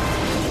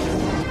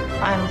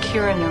 I'm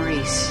Kira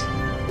Nerys.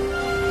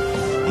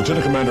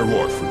 Lieutenant Commander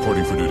Worf,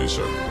 reporting for duty,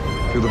 sir.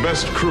 You're the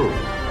best crew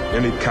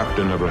any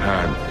captain ever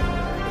had.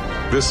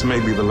 This may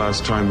be the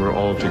last time we're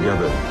all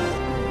together.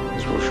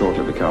 This will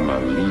shortly become a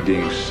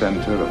leading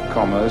center of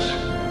commerce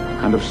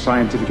and of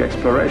scientific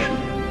exploration.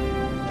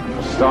 And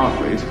for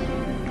Starfleet,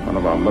 one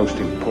of our most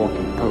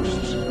important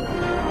posts.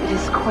 It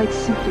is quite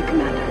simply,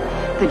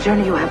 Commander, the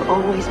journey you have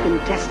always been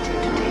destined to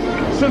take.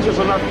 Sensors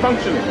are not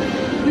functioning.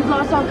 We've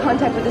lost all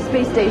contact with the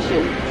space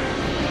station.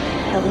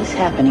 What the hell is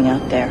happening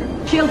out there?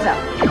 Shields up.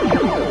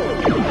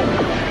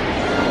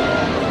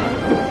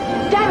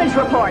 Damage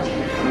report.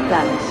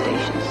 Balance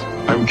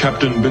stations. I'm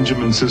Captain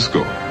Benjamin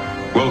Sisko.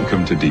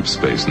 Welcome to Deep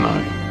Space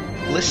Nine.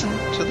 Listen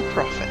to the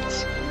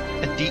Prophets,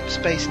 a Deep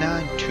Space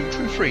Nine Two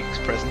True Freaks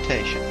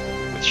presentation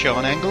with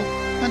Sean Engel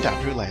and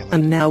Andrew Leyland.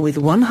 And now with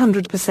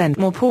 100%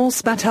 more Paul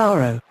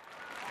Spataro.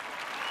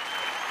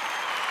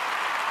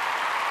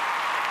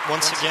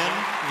 Once again,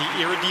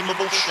 the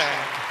irredeemable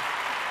Shag.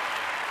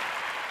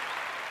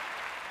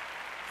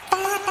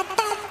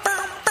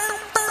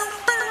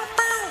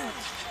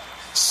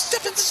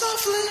 Stepping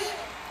softly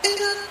in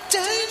a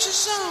danger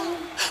zone.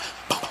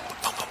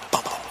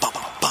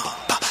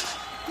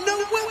 No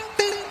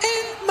weapon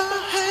in my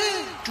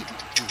hand.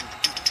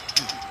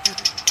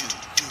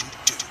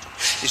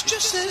 It's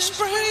just this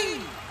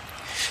brain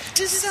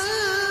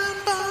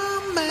designed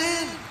by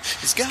man.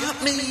 It's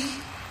got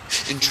me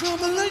in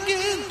trouble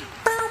again.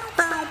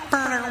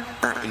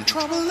 In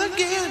trouble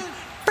again.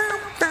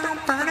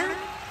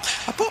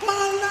 I put put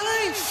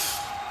my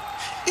life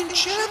in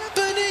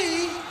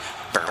jeopardy.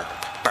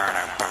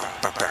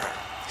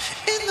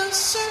 In the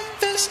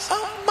service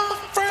of my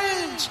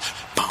friends.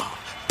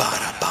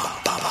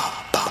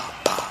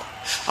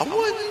 I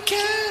wouldn't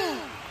care,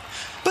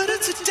 but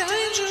it's a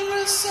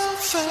dangerous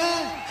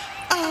affair.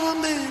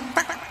 I'm in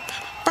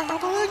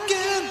trouble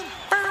again.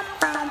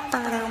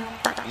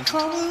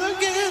 Trouble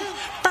again.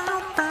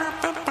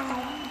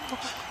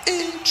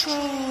 In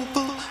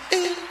trouble,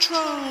 in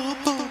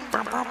trouble.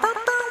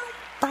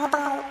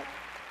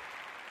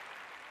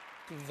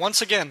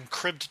 Once again,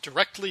 cribbed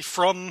directly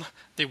from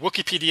the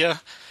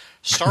Wikipedia,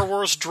 Star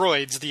Wars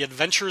Droids: The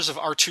Adventures of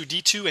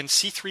R2-D2 and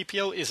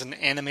C-3PO is an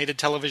animated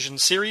television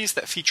series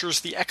that features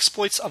the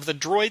exploits of the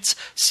droids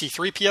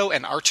C-3PO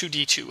and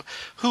R2-D2,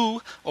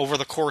 who, over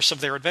the course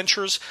of their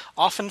adventures,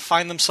 often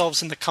find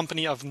themselves in the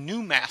company of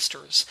new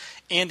masters,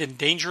 and in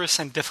dangerous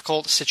and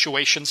difficult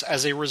situations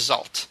as a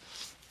result.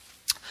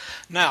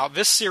 Now,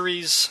 this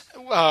series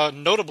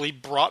notably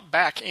brought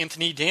back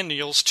Anthony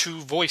Daniels to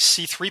voice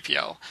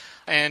C-3PO,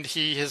 and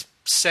he has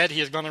said, he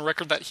has gone on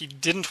record that he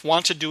didn't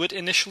want to do it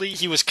initially.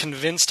 He was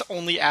convinced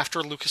only after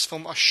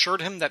Lucasfilm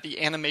assured him that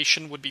the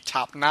animation would be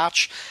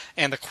top-notch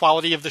and the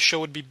quality of the show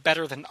would be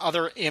better than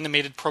other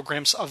animated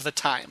programs of the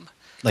time.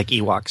 Like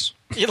Ewoks.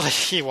 Like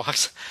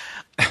Ewoks.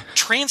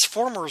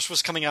 Transformers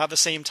was coming out at the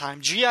same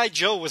time. G.I.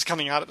 Joe was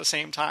coming out at the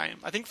same time.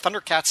 I think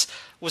Thundercats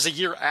was a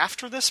year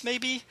after this,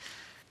 maybe?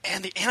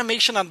 And the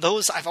animation on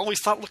those I've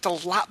always thought looked a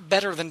lot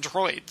better than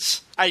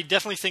Droids. I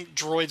definitely think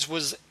Droids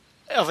was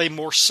of a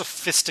more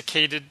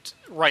sophisticated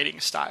writing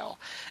style.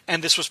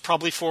 And this was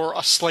probably for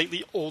a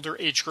slightly older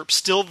age group.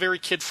 Still very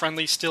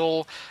kid-friendly,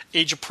 still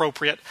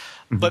age-appropriate.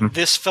 But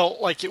this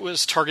felt like it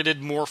was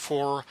targeted more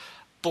for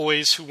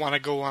boys who want to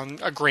go on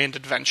a grand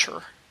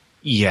adventure.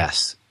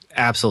 Yes,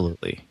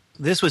 absolutely.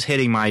 This was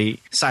hitting my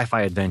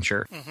sci-fi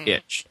adventure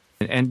itch.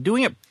 And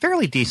doing it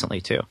fairly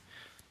decently, too.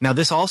 Now,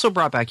 this also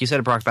brought back, you said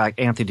it brought back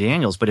Anthony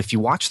Daniels, but if you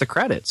watch the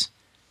credits,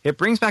 it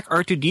brings back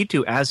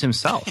R2-D2 as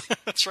himself.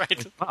 That's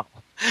right. Wow.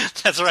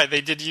 That's right.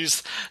 They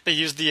used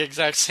the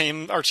exact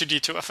same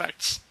R2-D2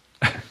 effects.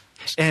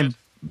 And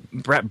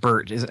Brett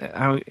Burt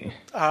am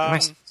I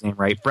saying his name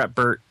right? Brett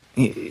Burt,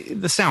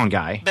 the sound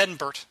guy. Ben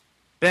Burt.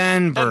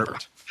 Ben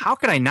Burt. How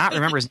could I not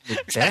remember his name?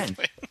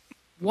 Exactly. Ben.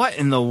 What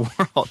in the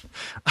world?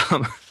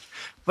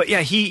 But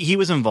yeah, he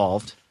was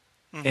involved,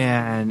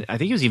 and I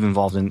think he was even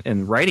involved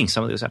in writing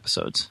some of those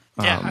episodes.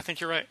 Yeah, I think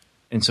you're right.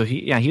 And so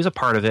he was a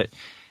part of it.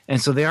 And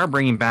so they are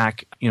bringing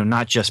back,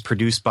 not just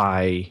produced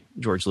by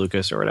George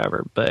Lucas or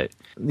whatever, but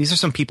these are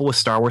some people with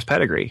Star Wars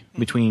pedigree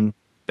between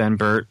Ben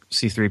Burt,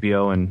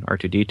 C-3PO, and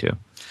R2-D2.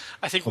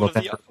 I think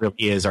really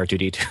is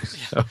R2-D2.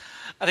 So.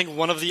 I think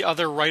one of the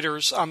other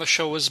writers on the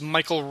show was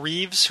Michael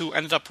Reeves, who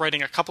ended up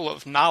writing a couple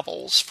of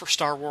novels for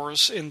Star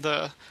Wars in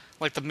the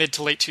mid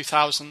to late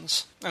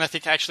 2000s. And I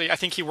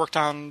think he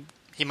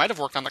might have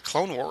worked on the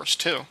Clone Wars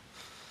too.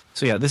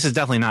 So yeah, this is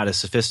definitely not as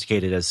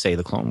sophisticated as, say,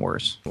 the Clone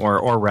Wars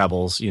or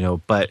Rebels,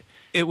 but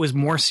it was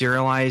more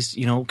serialized,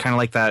 kind of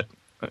like that.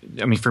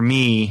 I mean, for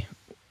me,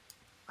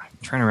 I'm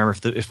trying to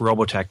remember if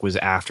Robotech was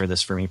after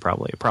this for me. It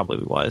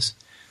probably was.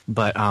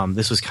 But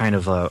this was kind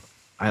of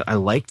I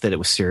liked that it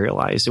was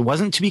serialized. It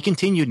wasn't to be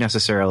continued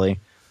necessarily,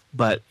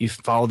 but you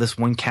follow this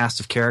one cast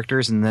of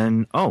characters and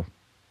then,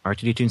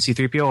 R2-D2 and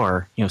C-3PO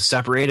are,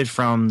 separated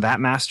from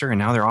that master and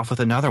now they're off with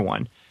another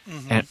one.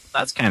 And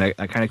that's kind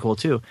of cool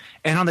too.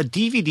 And on the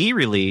DVD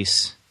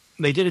release,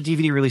 they did a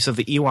DVD release of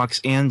the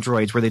Ewoks and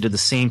Droids where they did the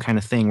same kind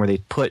of thing where they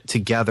put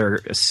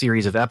together a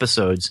series of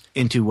episodes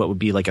into what would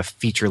be like a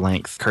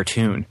feature-length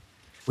cartoon.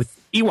 With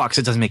Ewoks,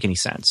 it doesn't make any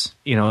sense.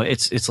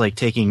 It's like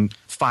taking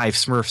 5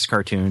 Smurfs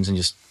cartoons and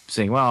just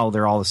saying, well,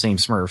 they're all the same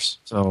Smurfs,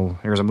 so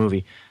here's a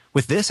movie.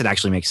 With this, it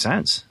actually makes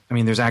sense. I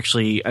mean, there's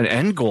actually an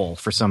end goal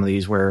for some of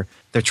these where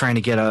they're trying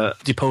to get a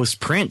deposed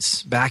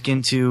prince back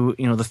into,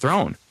 the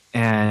throne.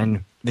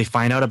 And they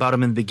find out about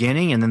him in the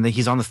beginning, and then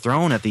he's on the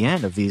throne at the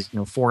end of these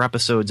 4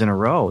 episodes in a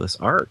row, this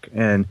arc.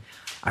 And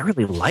I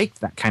really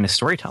liked that kind of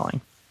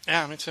storytelling.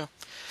 Yeah, me too.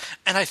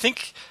 And I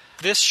think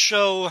this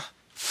show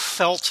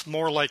felt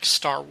more like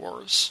Star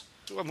Wars.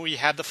 We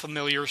had the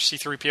familiar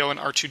C-3PO and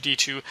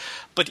R2-D2,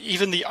 but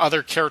even the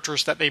other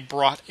characters that they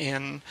brought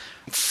in,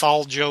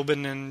 Thal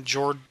Jobin and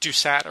Jord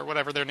Dusat, or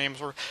whatever their names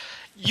were,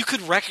 you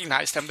could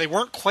recognize them. They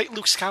weren't quite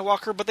Luke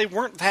Skywalker, but they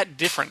weren't that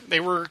different. They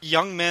were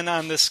young men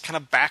on this kind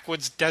of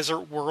backwoods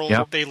desert world.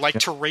 Yep. They like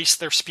to race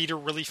their speeder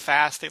really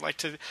fast. They like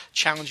to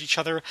challenge each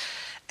other.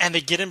 And they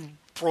get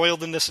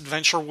embroiled in this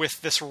adventure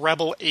with this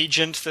rebel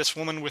agent, this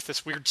woman with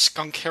this weird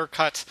skunk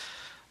haircut.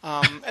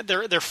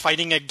 They're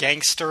fighting a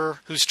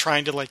gangster who's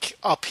trying to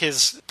up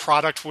his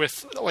product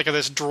with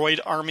this droid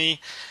army.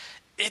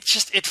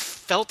 It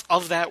felt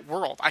of that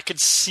world. I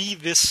could see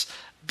this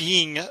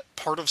being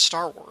part of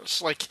Star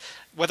Wars,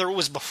 whether it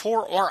was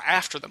before or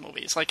after the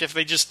movies. If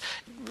they just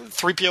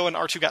 3PO and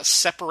R2 got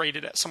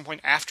separated at some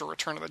point after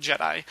Return of the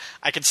Jedi,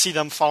 I could see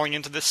them falling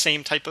into the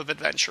same type of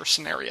adventure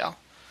scenario.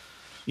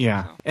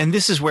 Yeah, and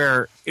this is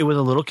where it was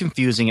a little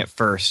confusing at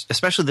first,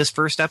 especially this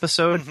first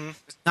episode.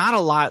 Not a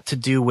lot to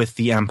do with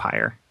the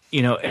Empire.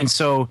 And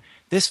so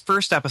this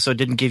first episode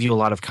didn't give you a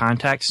lot of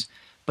context,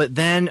 but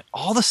then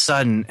all of a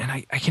sudden, and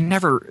I can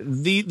never,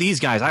 these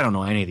guys, I don't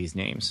know any of these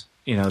names.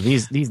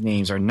 These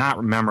names are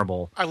not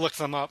memorable. I looked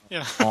them up.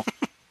 Yeah.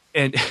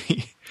 And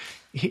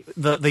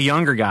the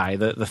younger guy,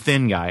 the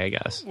thin guy, I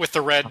guess, with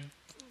the red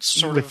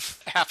sort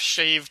of half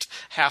shaved,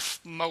 half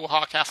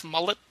mohawk, half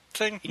mullet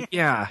thing.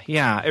 Yeah.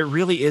 It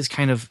really is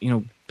kind of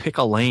pick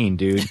a lane,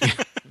 dude.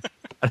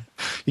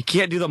 You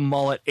can't do the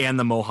mullet and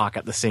the mohawk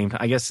at the same time.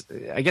 I guess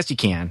you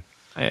can.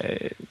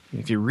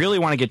 If you really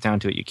want to get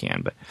down to it, you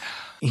can. But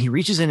he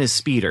reaches in his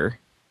speeder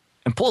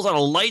and pulls out a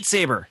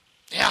lightsaber.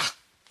 Yeah.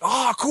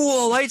 Oh,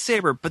 cool,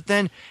 lightsaber. But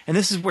then, and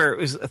this is where it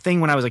was a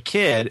thing when I was a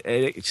kid,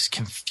 it just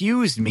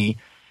confused me.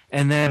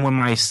 And then when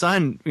my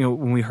son,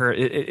 when we heard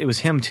it was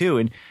him too.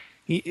 And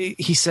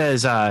he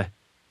says,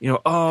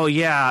 oh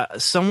yeah,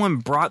 someone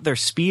brought their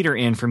speeder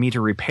in for me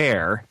to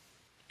repair.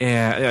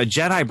 A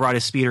Jedi brought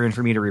his speeder in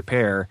for me to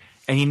repair,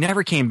 and he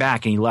never came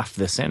back, and he left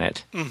this in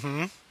it.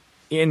 Mm-hmm.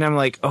 And I'm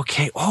like,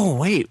 okay, oh,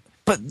 wait,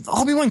 but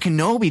Obi-Wan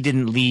Kenobi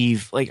didn't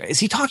leave. Like, is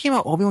he talking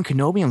about Obi-Wan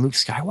Kenobi and Luke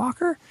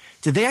Skywalker?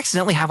 Did they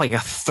accidentally have like a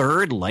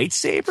third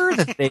lightsaber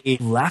that they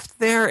left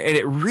there? And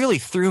it really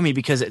threw me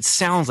because it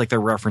sounds like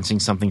they're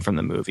referencing something from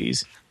the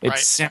movies. It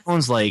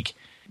sounds like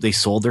they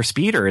sold their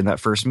speeder in that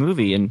first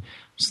movie, and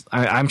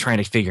I'm trying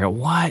to figure out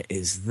what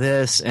is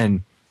this.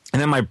 And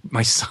then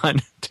my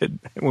son did,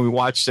 when we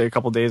watched it a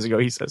couple days ago,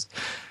 he says,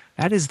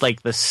 that is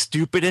like the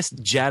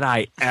stupidest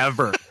Jedi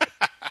ever.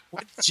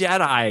 What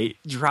Jedi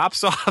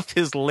drops off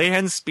his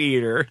land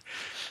speeder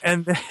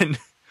and then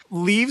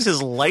leaves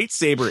his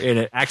lightsaber in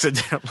it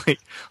accidentally?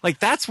 Like,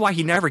 that's why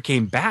he never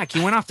came back.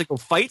 He went off to go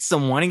fight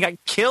someone and got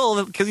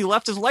killed because he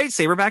left his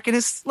lightsaber back in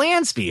his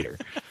land speeder.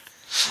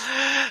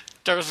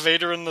 Darth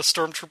Vader and the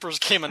stormtroopers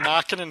came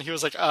a-knocking, and he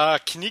was like,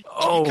 can you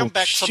come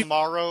back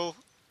tomorrow?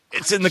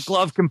 It's in the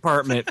glove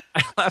compartment.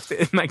 I left it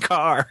in my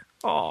car.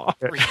 Oh.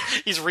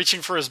 He's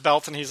reaching for his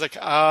belt, and he's like,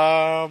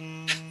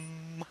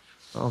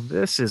 Oh,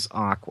 this is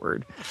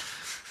awkward.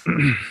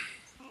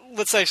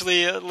 Let's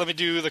actually, let me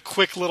do the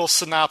quick little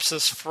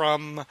synopsis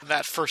from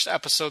that first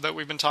episode that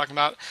we've been talking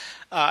about.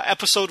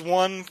 Episode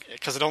 1,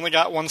 because it only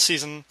got one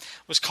season,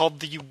 was called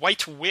The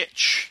White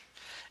Witch.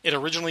 It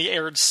originally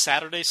aired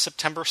Saturday,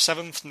 September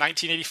 7th,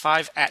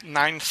 1985 at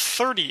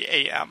 9:30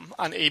 a.m.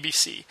 on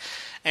ABC.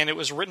 And it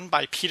was written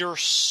by Peter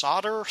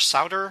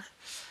Sauter.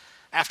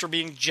 After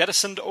being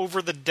jettisoned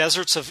over the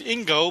deserts of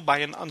Ingo by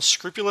an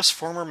unscrupulous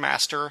former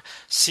master,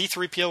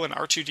 C-3PO and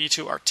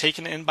R2-D2 are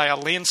taken in by a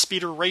land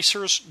speeder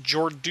racers,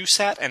 Jord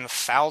Dusat and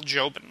Thal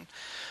Jobin.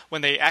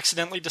 When they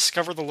accidentally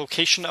discover the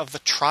location of the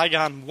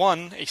Trigon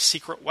 1, a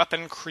secret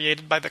weapon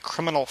created by the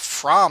criminal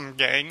Fromm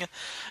gang,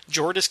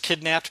 Jord is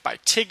kidnapped by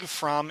Tig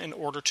Fromm in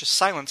order to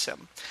silence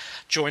him.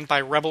 Joined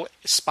by rebel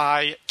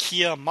spy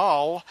Kia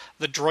Mal,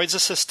 the droids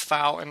assist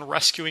Thal in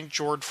rescuing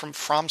Jord from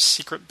Fromm's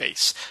secret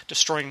base,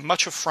 destroying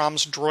much of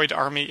Fromm's droid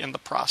army in the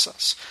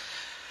process.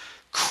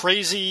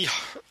 Crazy,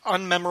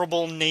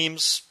 unmemorable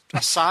names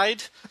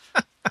aside,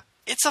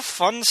 it's a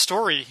fun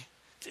story.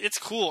 It's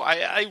cool.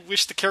 I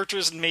wish the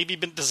characters had maybe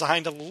been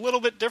designed a little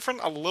bit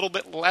different, a little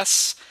bit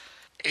less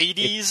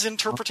 80s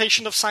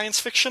interpretation of science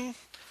fiction.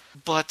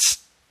 But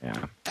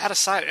that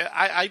aside,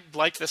 I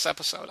liked this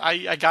episode.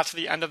 I got to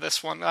the end of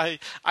this one.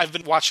 I've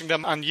been watching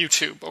them on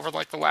YouTube over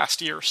like the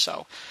last year or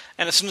so.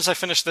 And as soon as I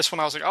finished this one,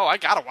 I was like, oh, I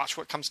gotta watch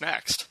what comes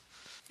next.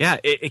 Yeah,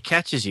 it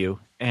catches you.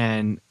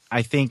 And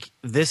I think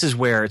this is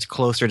where it's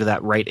closer to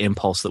that right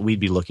impulse that we'd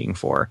be looking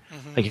for.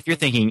 Mm-hmm. Like if you're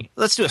thinking,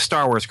 let's do a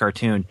Star Wars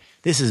cartoon,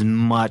 this is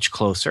much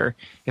closer.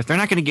 If they're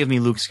not going to give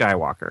me Luke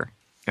Skywalker,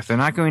 if they're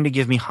not going to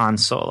give me Han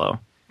Solo,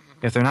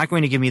 if they're not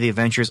going to give me the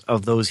adventures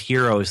of those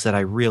heroes that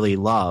I really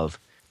love,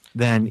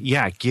 then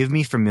yeah, give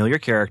me familiar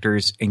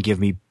characters and give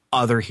me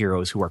other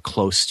heroes who are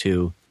close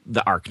to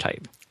the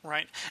archetype.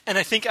 Right. And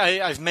I think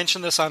I've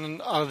mentioned this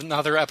on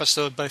another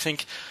episode, but I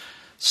think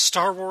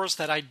Star Wars,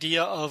 that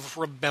idea of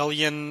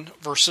rebellion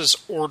versus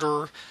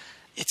order,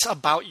 it's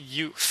about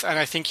youth. And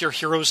I think your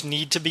heroes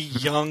need to be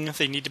young,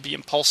 they need to be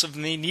impulsive,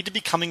 and they need to be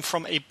coming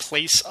from a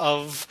place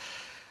of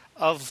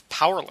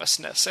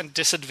powerlessness and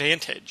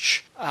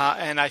disadvantage.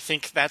 And I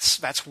think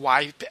that's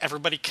why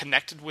everybody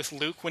connected with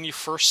Luke when you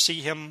first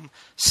see him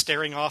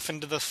staring off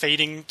into the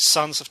fading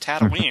suns of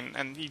Tatooine.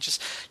 And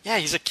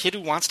he's a kid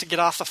who wants to get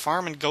off the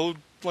farm and go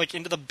like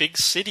into the big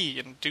city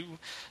and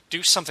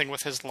do something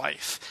with his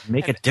life.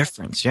 Make a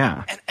difference,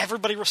 yeah. And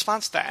everybody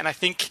responds to that. And I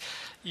think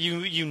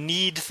you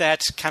need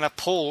that kind of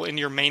pull in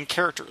your main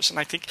characters. And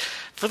I think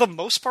for the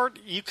most part,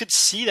 you could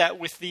see that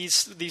with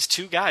these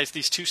two guys,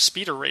 these two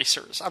speeder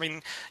racers. I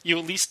mean, you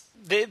at least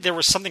there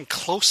was something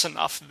close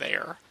enough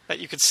there that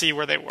you could see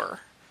where they were.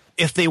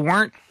 If they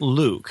weren't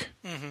Luke,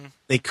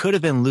 they could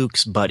have been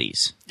Luke's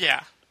buddies.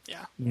 Yeah.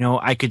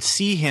 I could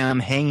see him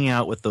hanging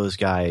out with those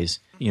guys.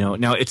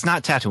 Now it's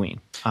not Tatooine,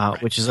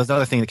 which is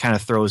another thing that kind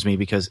of throws me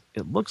because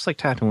it looks like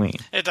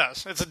Tatooine. It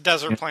does. It's a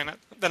desert planet.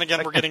 Then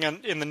again, we're getting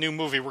in the new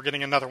movie, we're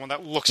getting another one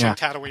that looks like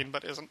Tatooine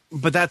but isn't.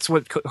 But that's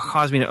what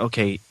caused me to,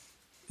 okay,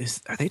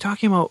 are they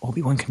talking about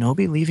Obi-Wan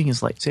Kenobi leaving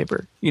his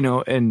lightsaber?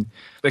 And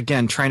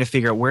again, trying to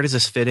figure out where does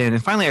this fit in.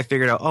 And finally I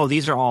figured out,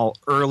 these are all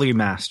early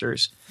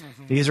masters.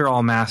 Mm-hmm. These are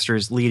all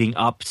masters leading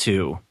up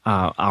to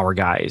our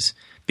guys.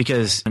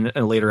 Because in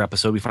a later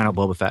episode, we find out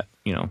Boba Fett,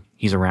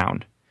 he's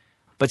around.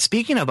 But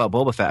speaking about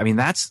Boba Fett, I mean,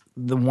 that's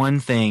the one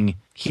thing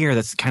here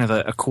that's kind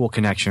of a cool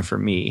connection for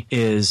me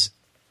is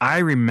I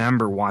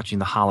remember watching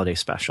the holiday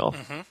special,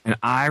 and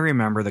I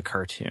remember the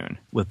cartoon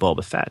with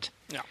Boba Fett.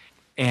 Yeah.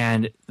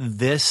 And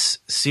this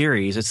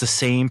series, it's the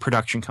same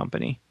production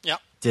company. Yeah.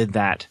 Did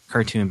that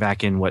cartoon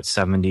back in,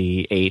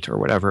 78 or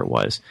whatever it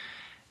was.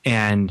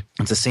 And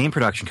it's the same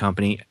production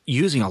company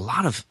using a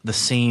lot of the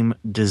same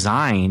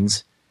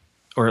designs,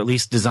 or at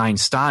least design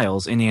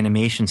styles in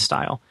animation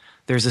style.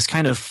 There's this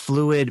kind of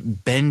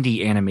fluid,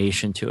 bendy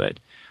animation to it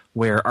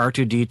where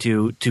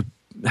R2-D2, to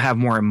have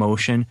more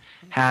emotion,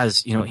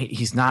 has,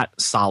 he's not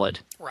solid.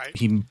 Right.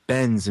 He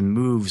bends and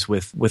moves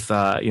with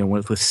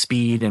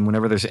speed, and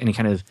whenever there's any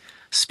kind of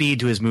speed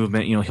to his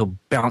movement, he'll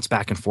bounce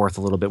back and forth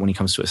a little bit when he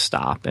comes to a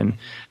stop. And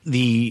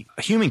the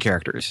human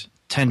characters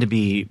tend to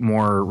be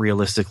more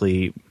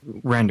realistically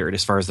rendered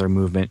as far as their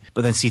movement.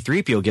 But then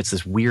C-3PO gets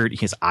this weird,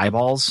 his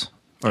eyeballs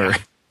or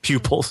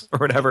pupils or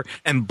whatever,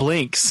 and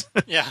blinks.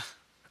 Yeah.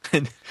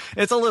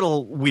 It's a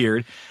little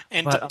weird.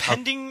 And but,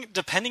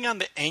 depending on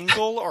the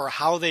angle or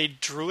how they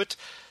drew it,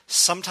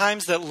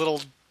 sometimes that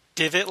little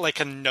divot like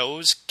a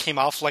nose came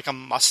off like a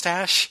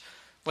mustache,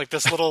 like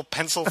this little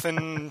pencil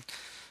thin.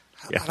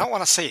 Yeah. I don't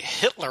want to say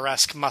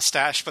Hitler-esque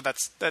mustache, but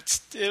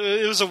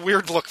it was a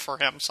weird look for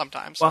him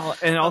sometimes. Well,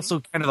 and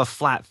also kind of a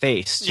flat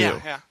face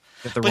too. Yeah.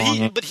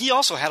 But he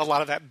also had a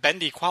lot of that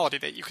bendy quality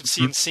that you could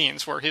see in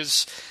scenes where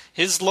his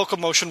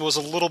locomotion was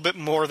a little bit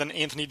more than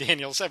Anthony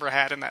Daniels ever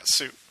had in that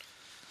suit.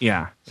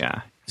 Yeah.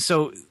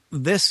 So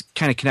this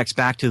kind of connects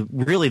back to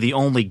really the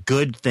only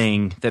good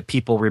thing that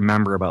people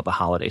remember about the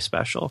holiday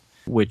special,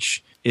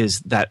 which is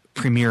that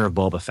premiere of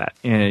Boba Fett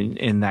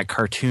in that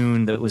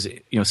cartoon that was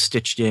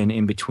stitched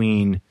in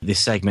between the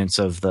segments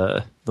of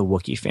the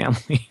Wookiee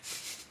family.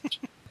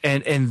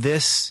 and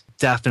this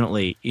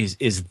definitely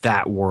is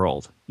that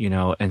world,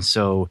 and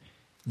so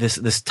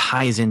this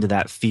ties into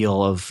that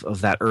feel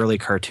of that early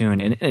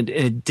cartoon, and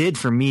it did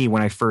for me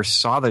when I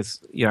first saw this.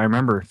 I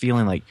remember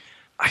feeling like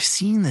I've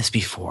seen this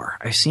before.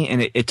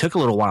 And it took a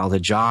little while to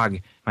jog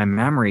my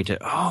memory to,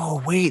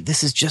 oh wait,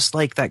 this is just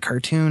like that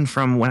cartoon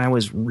from when I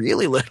was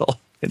really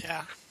little.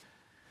 Yeah.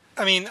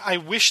 I mean, I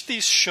wish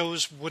these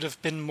shows would have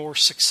been more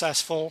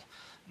successful,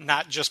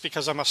 not just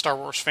because I'm a Star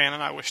Wars fan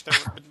and I wish there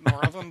would have been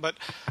more of them, but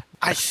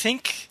I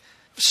think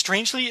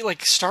strangely,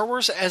 like Star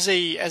Wars as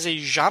a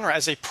genre,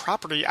 as a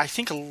property, I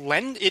think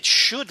it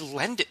should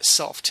lend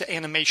itself to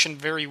animation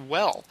very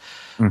well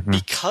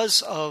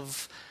because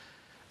of.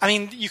 I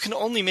mean, you can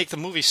only make the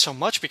movies so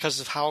much because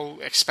of how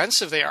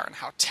expensive they are and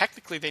how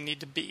technically they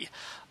need to be.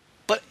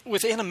 But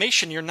with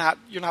animation, you're not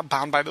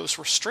bound by those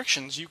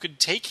restrictions. You could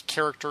take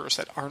characters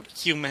that aren't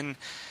human,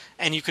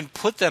 and you can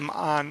put them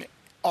on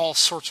all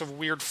sorts of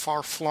weird,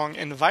 far-flung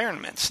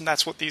environments, and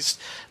that's what these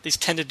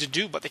tended to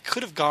do. But they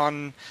could have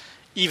gone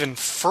even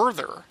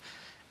further.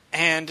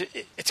 And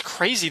it's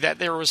crazy that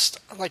there was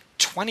like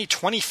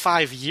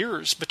 25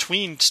 years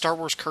between Star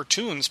Wars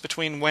cartoons,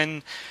 between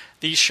when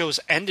these shows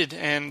ended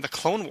and the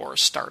Clone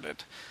Wars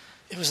started.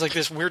 It was like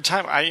this weird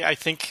time. I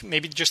think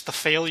maybe just the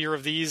failure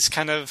of these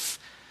kind of...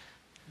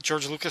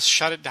 George Lucas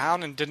shut it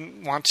down and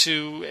didn't want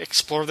to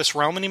explore this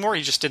realm anymore.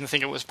 He just didn't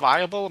think it was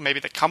viable. Maybe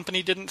the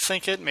company didn't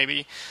think it.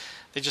 Maybe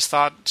they just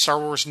thought Star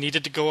Wars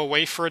needed to go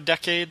away for a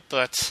decade.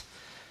 But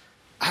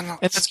I don't know.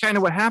 And that's kind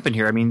of what happened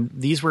here. I mean,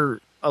 these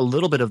were a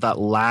little bit of that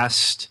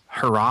last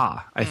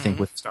hurrah, I think,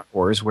 with Star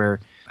Wars, where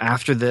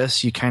after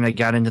this, you kind of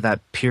got into that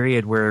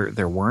period where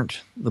there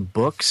weren't the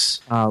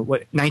books.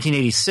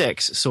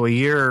 1986, so a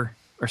year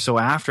or so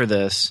after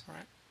this,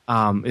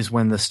 is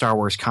when the Star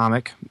Wars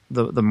comic,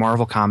 the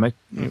Marvel comic,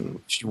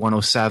 issue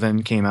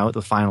 107 came out,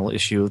 the final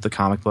issue of the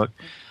comic book.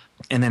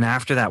 And then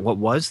after that, what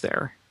was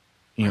there?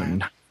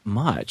 Not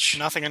much.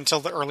 Nothing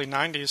until the early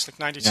 90s, like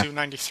 92,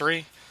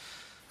 93.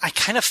 I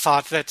kind of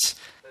thought that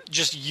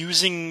just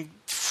using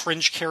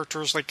fringe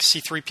characters like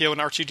C-3PO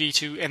and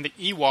R2-D2 and the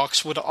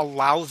Ewoks would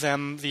allow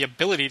them the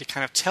ability to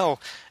kind of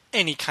tell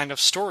any kind of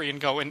story and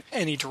go in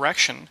any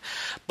direction.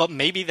 But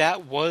maybe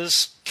that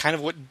was kind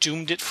of what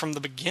doomed it from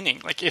the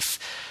beginning. Like if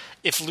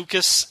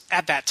Lucas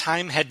at that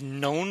time had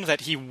known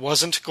that he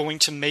wasn't going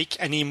to make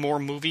any more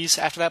movies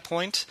after that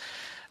point,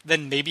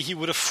 then maybe he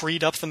would have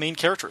freed up the main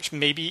characters.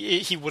 Maybe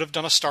he would have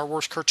done a Star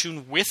Wars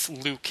cartoon with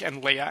Luke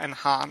and Leia and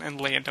Han and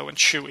Lando and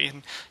Chewie,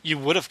 and you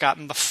would have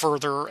gotten the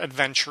further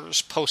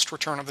adventures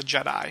post-Return of the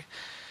Jedi.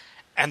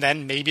 And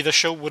then maybe the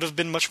show would have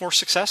been much more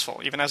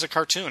successful, even as a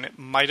cartoon. It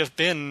might have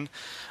been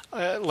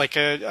like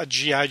a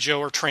G.I.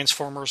 Joe or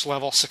Transformers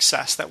level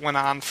success that went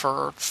on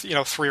for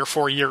 3 or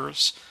 4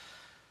 years.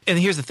 And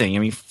here's the thing. I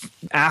mean,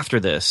 after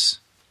this,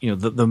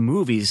 the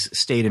movies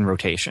stayed in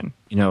rotation,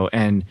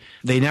 and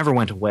they never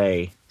went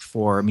away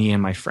for me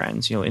and my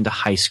friends, into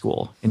high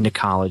school, into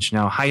college.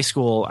 Now, high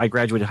school, I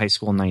graduated high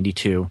school in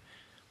 92.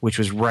 which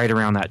was right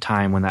around that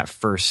time when that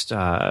first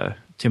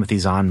Timothy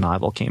Zahn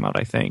novel came out,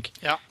 I think.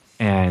 Yeah.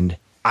 And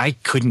I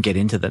couldn't get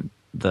into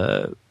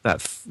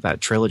that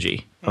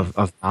trilogy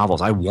of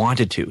novels. I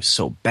wanted to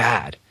so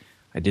bad.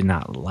 I did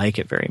not like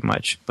it very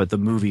much, but the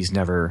movies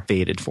never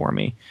faded for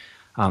me.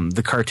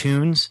 The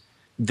cartoons,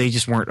 they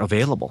just weren't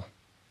available,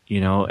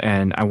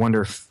 and I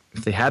wonder if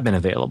they had been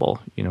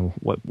available,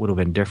 what would have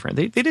been different.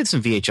 They did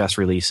some VHS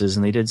releases,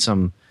 and they did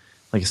some,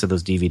 like I said,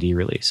 those DVD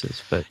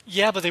releases. But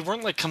yeah, but they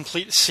weren't like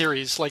complete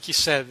series, like you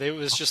said. It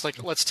was just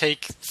like, let's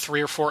take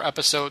 3 or 4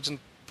 episodes and,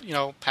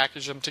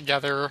 package them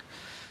together.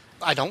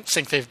 I don't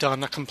think they've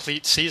done a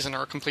complete season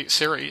or a complete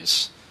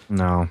series.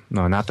 No,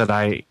 not that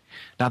I've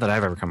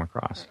ever come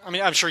across. I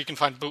mean, I'm sure you can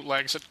find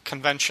bootlegs at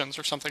conventions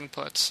or something,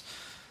 but...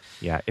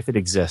 Yeah, if it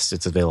exists,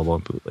 it's available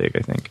in bootleg, I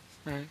think.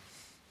 Right.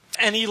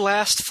 Any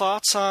last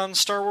thoughts on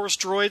Star Wars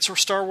droids or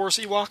Star Wars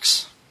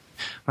Ewoks?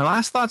 My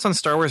last thoughts on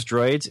Star Wars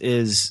droids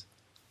is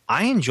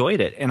I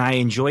enjoyed it, and I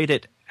enjoyed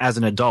it as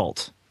an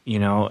adult.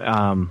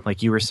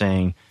 Like you were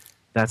saying,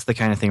 that's the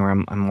kind of thing where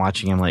I'm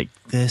watching. I'm like,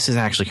 this is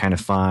actually kind of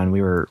fun.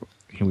 We were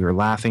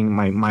laughing.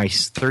 My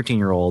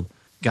 13-year-old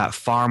got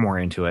far more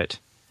into it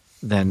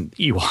than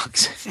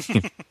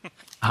Ewoks,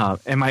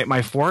 and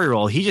my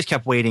 4-year-old, he just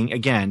kept waiting.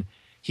 Again,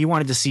 he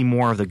wanted to see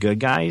more of the good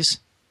guys,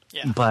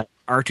 but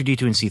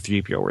R2-D2 and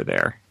C-3PO were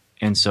there,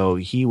 and so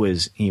he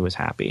was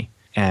happy,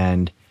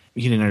 and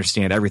he didn't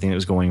understand everything that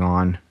was going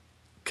on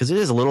because it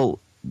is a little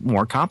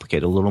more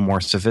complicated, a little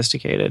more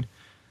sophisticated.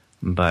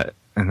 And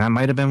that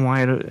might have been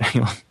why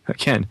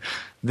again,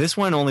 this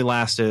one only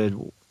lasted,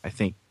 I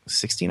think,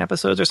 16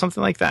 episodes or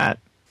something like that.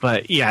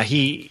 But yeah,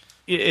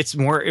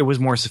 it was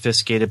more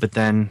sophisticated, but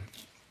then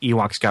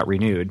Ewoks got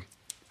renewed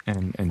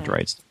and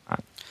droids did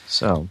not.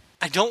 So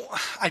I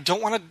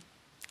don't want to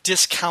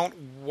discount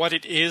what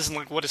it is and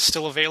like what is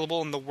still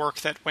available and the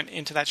work that went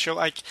into that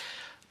show.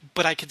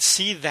 But I could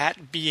see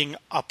that being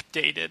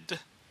updated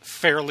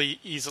fairly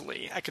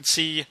easily. I could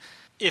see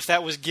if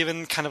that was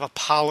given kind of a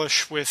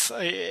polish with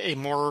a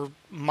more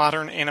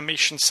modern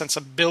animation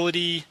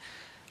sensibility.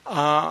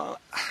 I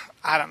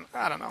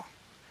don't know.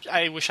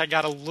 I wish I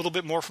got a little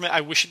bit more from it.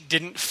 I wish it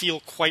didn't feel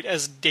quite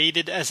as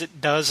dated as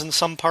it does in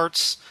some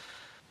parts,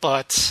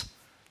 but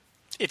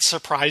it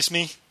surprised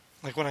me.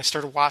 Like when I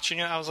started watching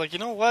it, I was like, you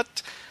know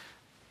what?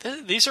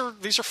 These are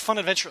fun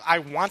adventures. I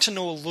want to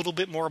know a little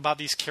bit more about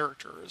these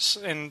characters,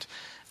 and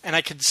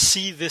I could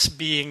see this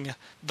being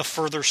the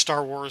further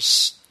Star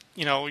Wars,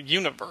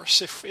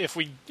 universe. If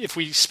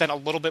we spent a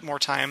little bit more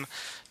time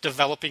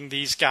developing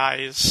these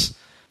guys,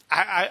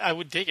 I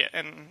would dig it.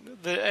 And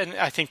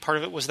I think part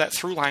of it was that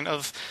through line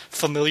of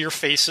familiar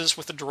faces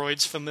with the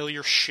droids,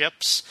 familiar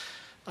ships,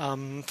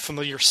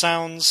 familiar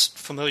sounds,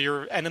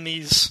 familiar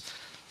enemies.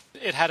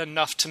 It had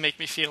enough to make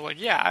me feel like,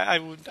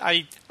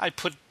 I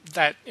put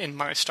that in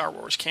my Star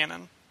Wars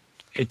canon.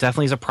 It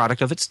definitely is a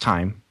product of its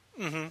time.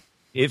 Mm-hmm.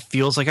 It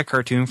feels like a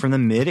cartoon from the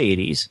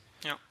mid-'80s.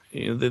 Yeah.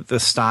 The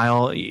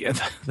style,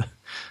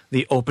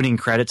 the opening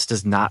credits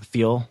does not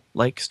feel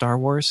like Star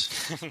Wars.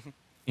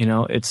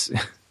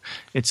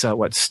 It's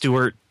what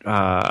Stuart,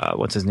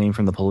 what's his name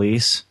from The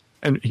Police,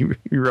 and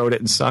he wrote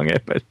it and sung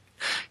it, but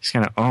he's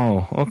kind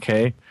of,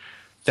 okay,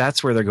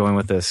 that's where they're going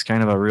with this,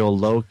 kind of a real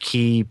low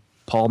key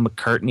Paul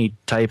McCartney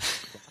type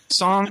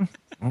song.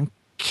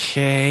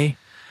 Okay.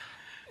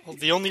 Well,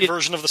 the only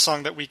version of the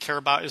song that we care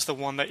about is the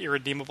one that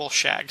Irredeemable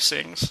Shag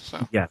sings.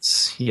 So.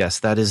 Yes,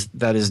 that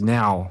is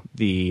now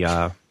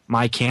the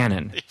my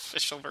canon, the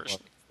official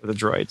version of the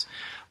droids.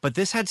 But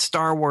this had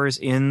Star Wars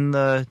in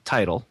the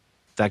title.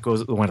 That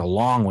went a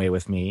long way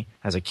with me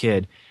as a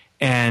kid.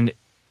 And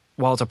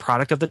while it's a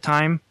product of the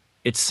time,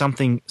 it's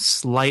something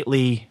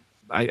slightly,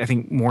 I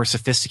think, more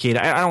sophisticated.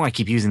 I don't want to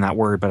keep using that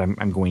word, but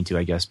I'm going to,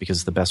 I guess, because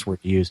it's the best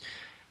word to use,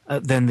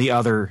 than the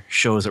other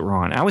shows that were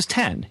on. I was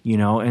 10,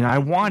 and I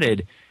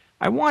wanted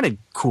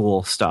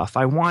cool stuff.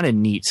 I wanted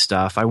neat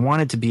stuff. I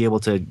wanted to be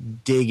able to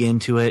dig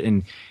into it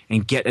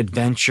and get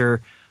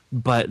adventure.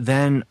 But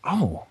then,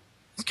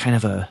 it's kind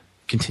of a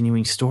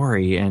continuing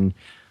story, and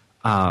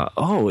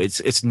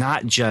it's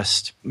not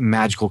just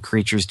magical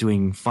creatures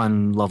doing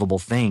fun, lovable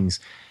things.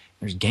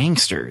 There's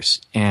gangsters,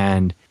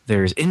 and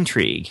there's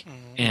intrigue,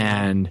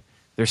 and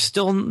there's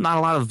still not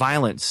a lot of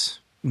violence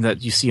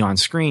that you see on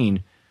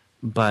screen,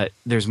 but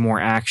there's more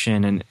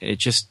action, and it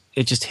just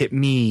hit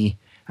me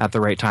at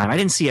the right time. I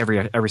didn't see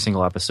every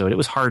single episode. It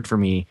was hard for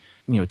me,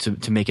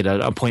 to make it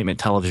an appointment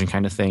television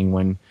kind of thing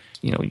when,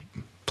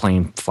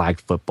 playing flag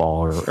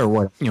football or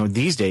what.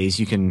 These days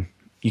you can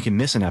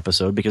miss an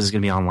episode because it's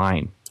going to be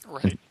online.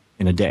 Right.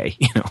 In a day,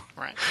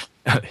 Right.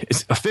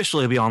 It's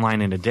officially be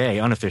online in a day,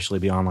 unofficially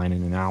be online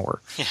in an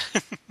hour. Yeah.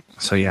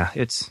 So yeah,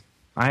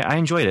 I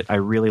enjoyed it. I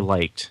really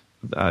liked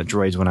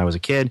droids when I was a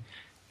kid,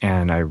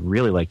 and I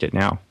really liked it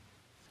now.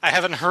 I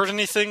haven't heard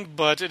anything,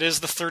 but it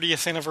is the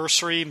 30th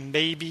anniversary.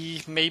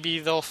 Maybe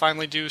they'll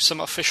finally do some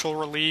official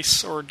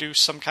release or do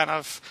some kind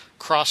of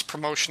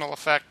cross-promotional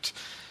effect.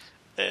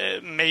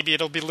 Maybe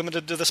it'll be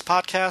limited to this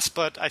podcast,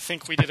 but I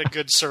think we did a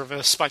good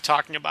service by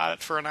talking about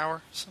it for an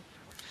hour. So.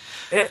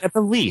 At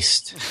the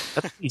least,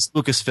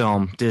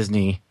 Lucasfilm,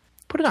 Disney,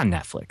 put it on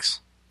Netflix.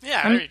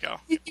 Yeah, there you go.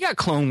 You got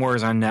Clone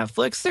Wars on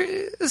Netflix.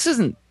 This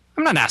isn't.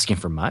 I'm not asking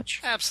for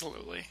much.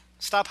 Absolutely.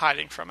 Stop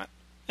hiding from it.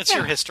 It's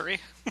your history.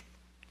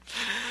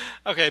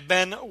 Okay,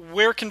 Ben,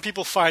 where can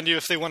people find you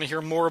if they want to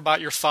hear more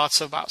about your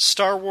thoughts about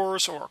Star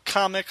Wars or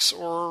comics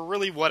or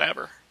really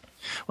whatever?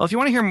 Well, if you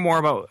want to hear more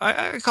about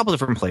a couple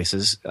different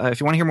places, if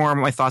you want to hear more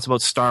about my thoughts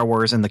about Star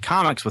Wars and the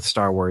comics with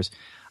Star Wars,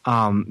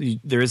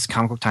 there is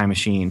Comic Book Time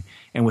Machine.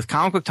 And with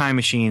Comic Book Time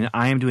Machine,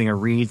 I am doing a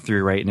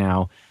read-through right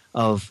now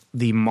of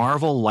the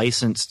Marvel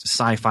licensed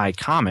sci-fi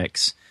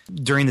comics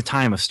during the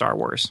time of Star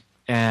Wars.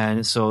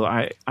 And so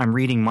I'm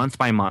reading month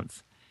by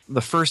month.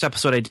 The first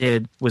episode I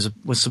did was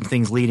some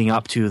things leading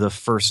up to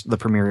the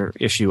premiere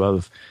issue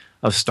of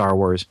Star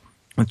Wars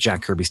with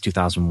Jack Kirby's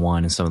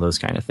 2001 and some of those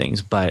kind of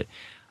things. But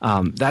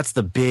that's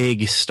the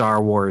big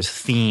Star Wars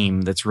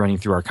theme that's running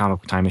through our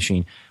Comic Book Time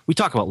Machine. We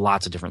talk about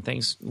lots of different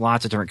things,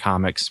 lots of different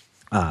comics,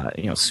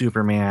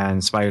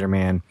 Superman,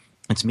 Spider-Man.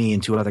 It's me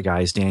and two other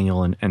guys,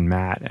 Daniel and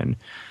Matt. And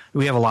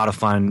we have a lot of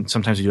fun.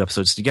 Sometimes we do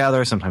episodes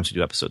together. Sometimes we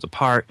do episodes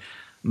apart.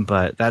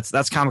 But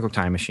that's Comic Book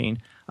Time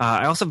Machine.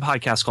 I also have a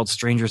podcast called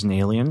Strangers and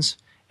Aliens,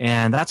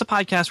 and that's a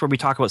podcast where we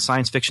talk about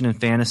science fiction and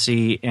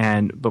fantasy,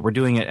 but we're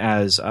doing it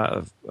as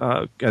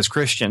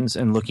Christians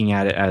and looking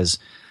at it as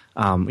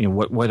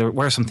what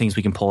are some things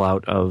we can pull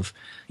out of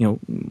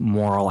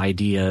moral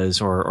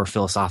ideas or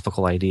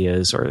philosophical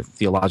ideas or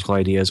theological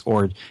ideas,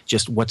 or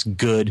just what's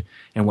good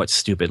and what's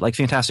stupid. Like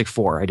Fantastic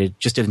Four, I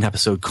just did an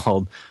episode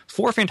called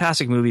 4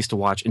 Fantastic Movies to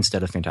Watch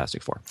Instead of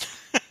Fantastic Four.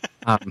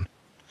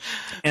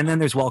 And then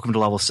there's Welcome to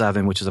Level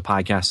 7, which is a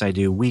podcast I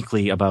do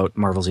weekly about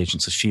Marvel's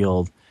Agents of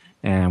S.H.I.E.L.D.,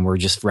 and we're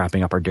just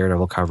wrapping up our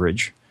Daredevil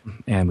coverage.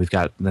 And we've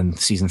got then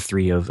season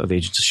 3 of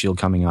Agents of S.H.I.E.L.D.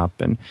 coming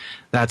up, and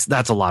that's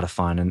a lot of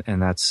fun.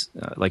 And that's,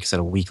 like I said,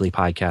 a weekly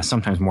podcast,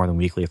 sometimes more than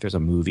weekly if there's a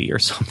movie or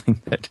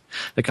something that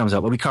comes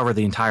out. But we cover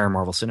the entire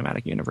Marvel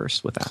Cinematic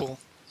Universe with that. Cool.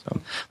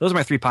 So those are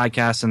my 3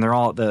 podcasts, and they're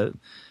all at the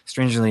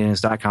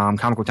strangersandaliens.com,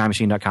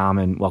 comicbooktimemachine.com,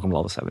 and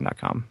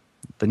welcometolevel7.com.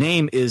 The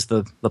name is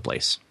the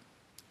place.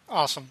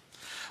 Awesome.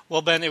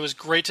 Well, Ben, it was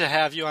great to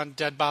have you on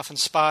Dead Bothan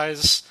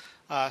Spies.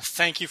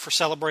 Thank you for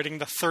celebrating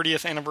the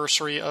 30th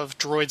anniversary of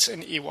Droids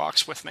and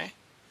Ewoks with me.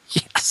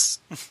 Yes.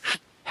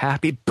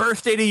 Happy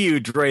birthday to you,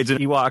 Droids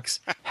and Ewoks.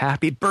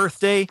 Happy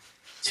birthday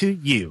to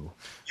you.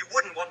 You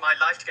wouldn't want my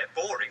life to get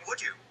boring,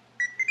 would you?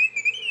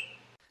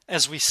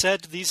 As we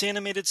said, these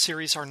animated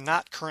series are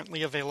not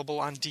currently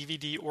available on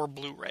DVD or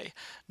Blu-ray,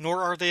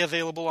 nor are they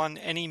available on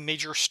any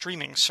major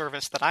streaming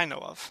service that I know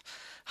of.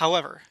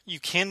 However, you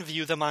can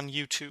view them on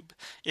YouTube.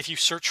 If you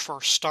search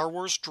for Star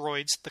Wars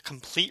Droids, the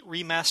complete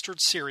remastered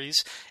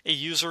series, a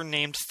user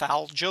named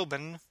Thal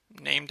Jobin,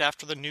 named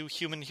after the new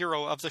human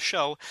hero of the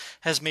show,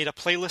 has made a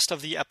playlist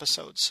of the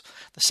episodes.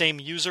 The same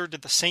user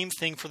did the same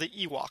thing for the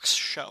Ewoks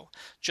show.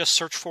 Just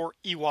search for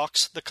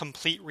Ewoks, the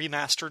complete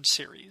remastered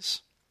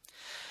series.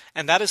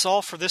 And that is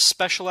all for this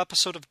special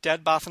episode of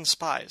Dead Bothan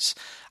Spies.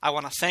 I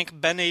want to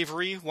thank Ben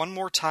Avery one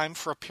more time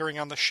for appearing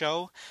on the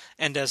show,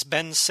 and as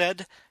Ben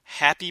said,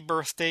 happy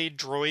birthday,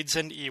 Droids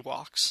and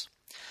Ewoks.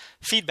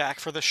 Feedback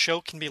for the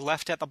show can be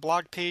left at the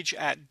blog page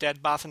at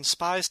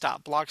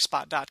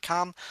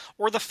deadbothanspies.blogspot.com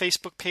or the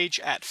Facebook page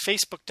at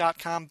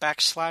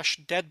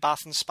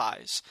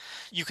facebook.com/deadbothanspies.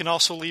 You can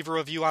also leave a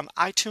review on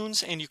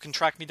iTunes, and you can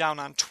track me down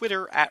on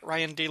Twitter at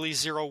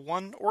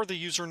RyanDaily01 or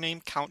the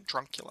username Count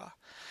Druncula.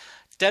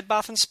 Dead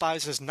Bothan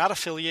Spies is not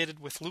affiliated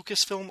with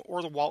Lucasfilm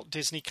or the Walt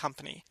Disney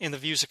Company, and the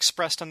views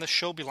expressed on this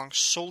show belong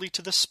solely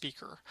to the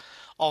speaker.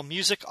 All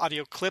music,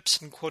 audio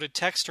clips, and quoted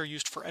text are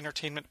used for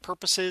entertainment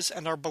purposes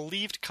and are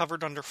believed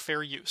covered under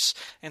fair use,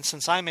 and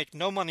since I make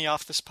no money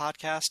off this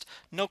podcast,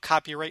 no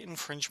copyright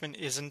infringement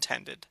is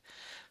intended.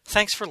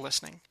 Thanks for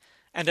listening,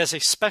 and as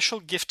a special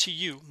gift to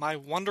you, my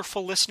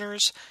wonderful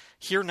listeners,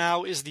 here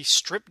now is the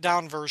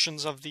stripped-down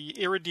versions of the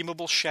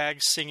irredeemable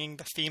Shags singing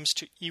the themes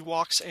to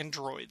Ewoks and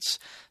Droids.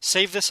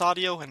 Save this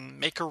audio and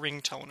make a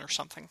ringtone or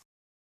something.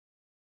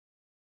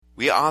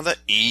 We are the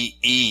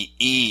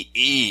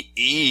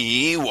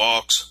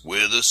Ewoks.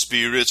 We're the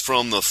spirits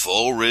from the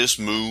forest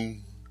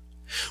moon.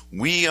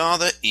 We are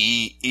the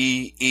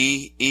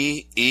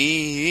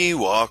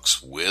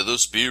Ewoks. We're the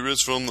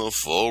spirits from the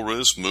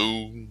forest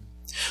moon.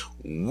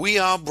 We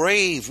are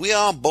brave, we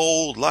are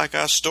bold, like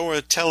our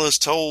storytellers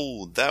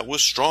told, that we're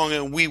strong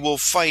and we will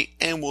fight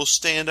and we'll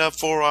stand up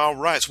for our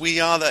rights. We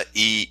are the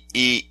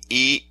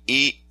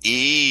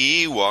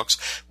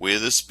Ewoks, we're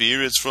the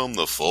spirits from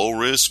the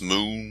forest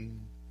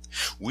moon.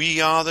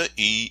 We are the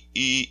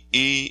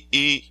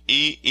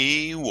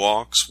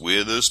Ewoks,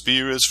 we're the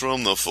spirits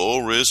from the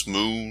forest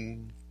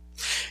moon.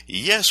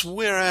 Yes,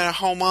 we're at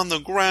home on the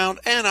ground,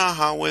 and our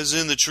highways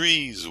in the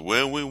trees.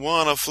 When we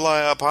want to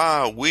fly up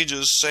high, we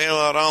just sail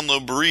out on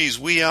the breeze.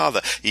 We are the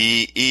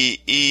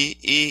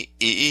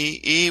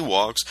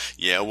Ewoks.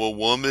 Yeah, we're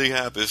one big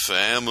happy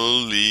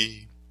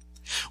family.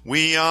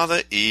 We are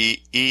the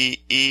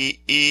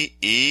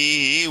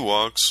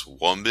Ewoks.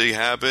 One big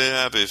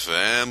happy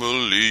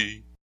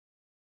family.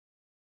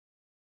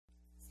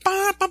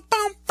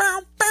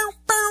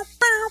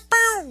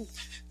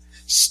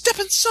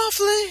 Stepping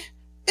softly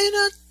in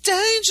a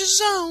danger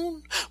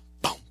zone.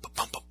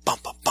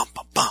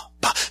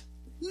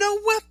 No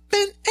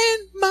weapon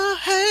in my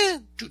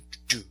hand.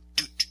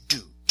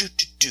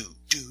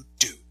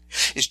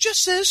 It's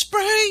just this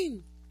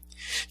brain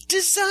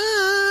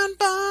designed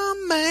by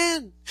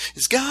man.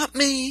 It's got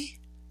me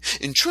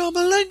in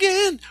trouble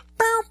again.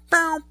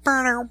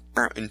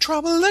 In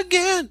trouble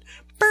again.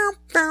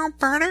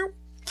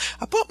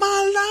 I put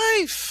my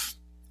life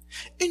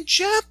in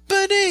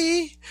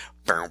jeopardy.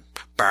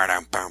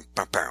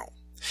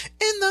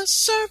 In the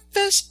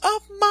service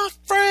of my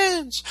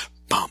friends.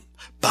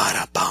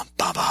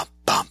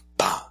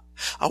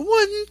 I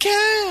wouldn't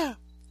care,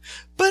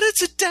 but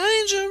it's a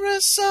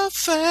dangerous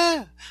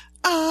affair.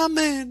 I'm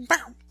in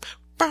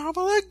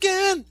trouble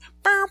again.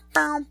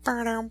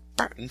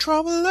 In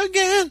trouble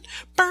again.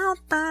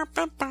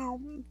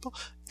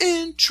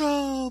 In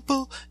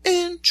trouble.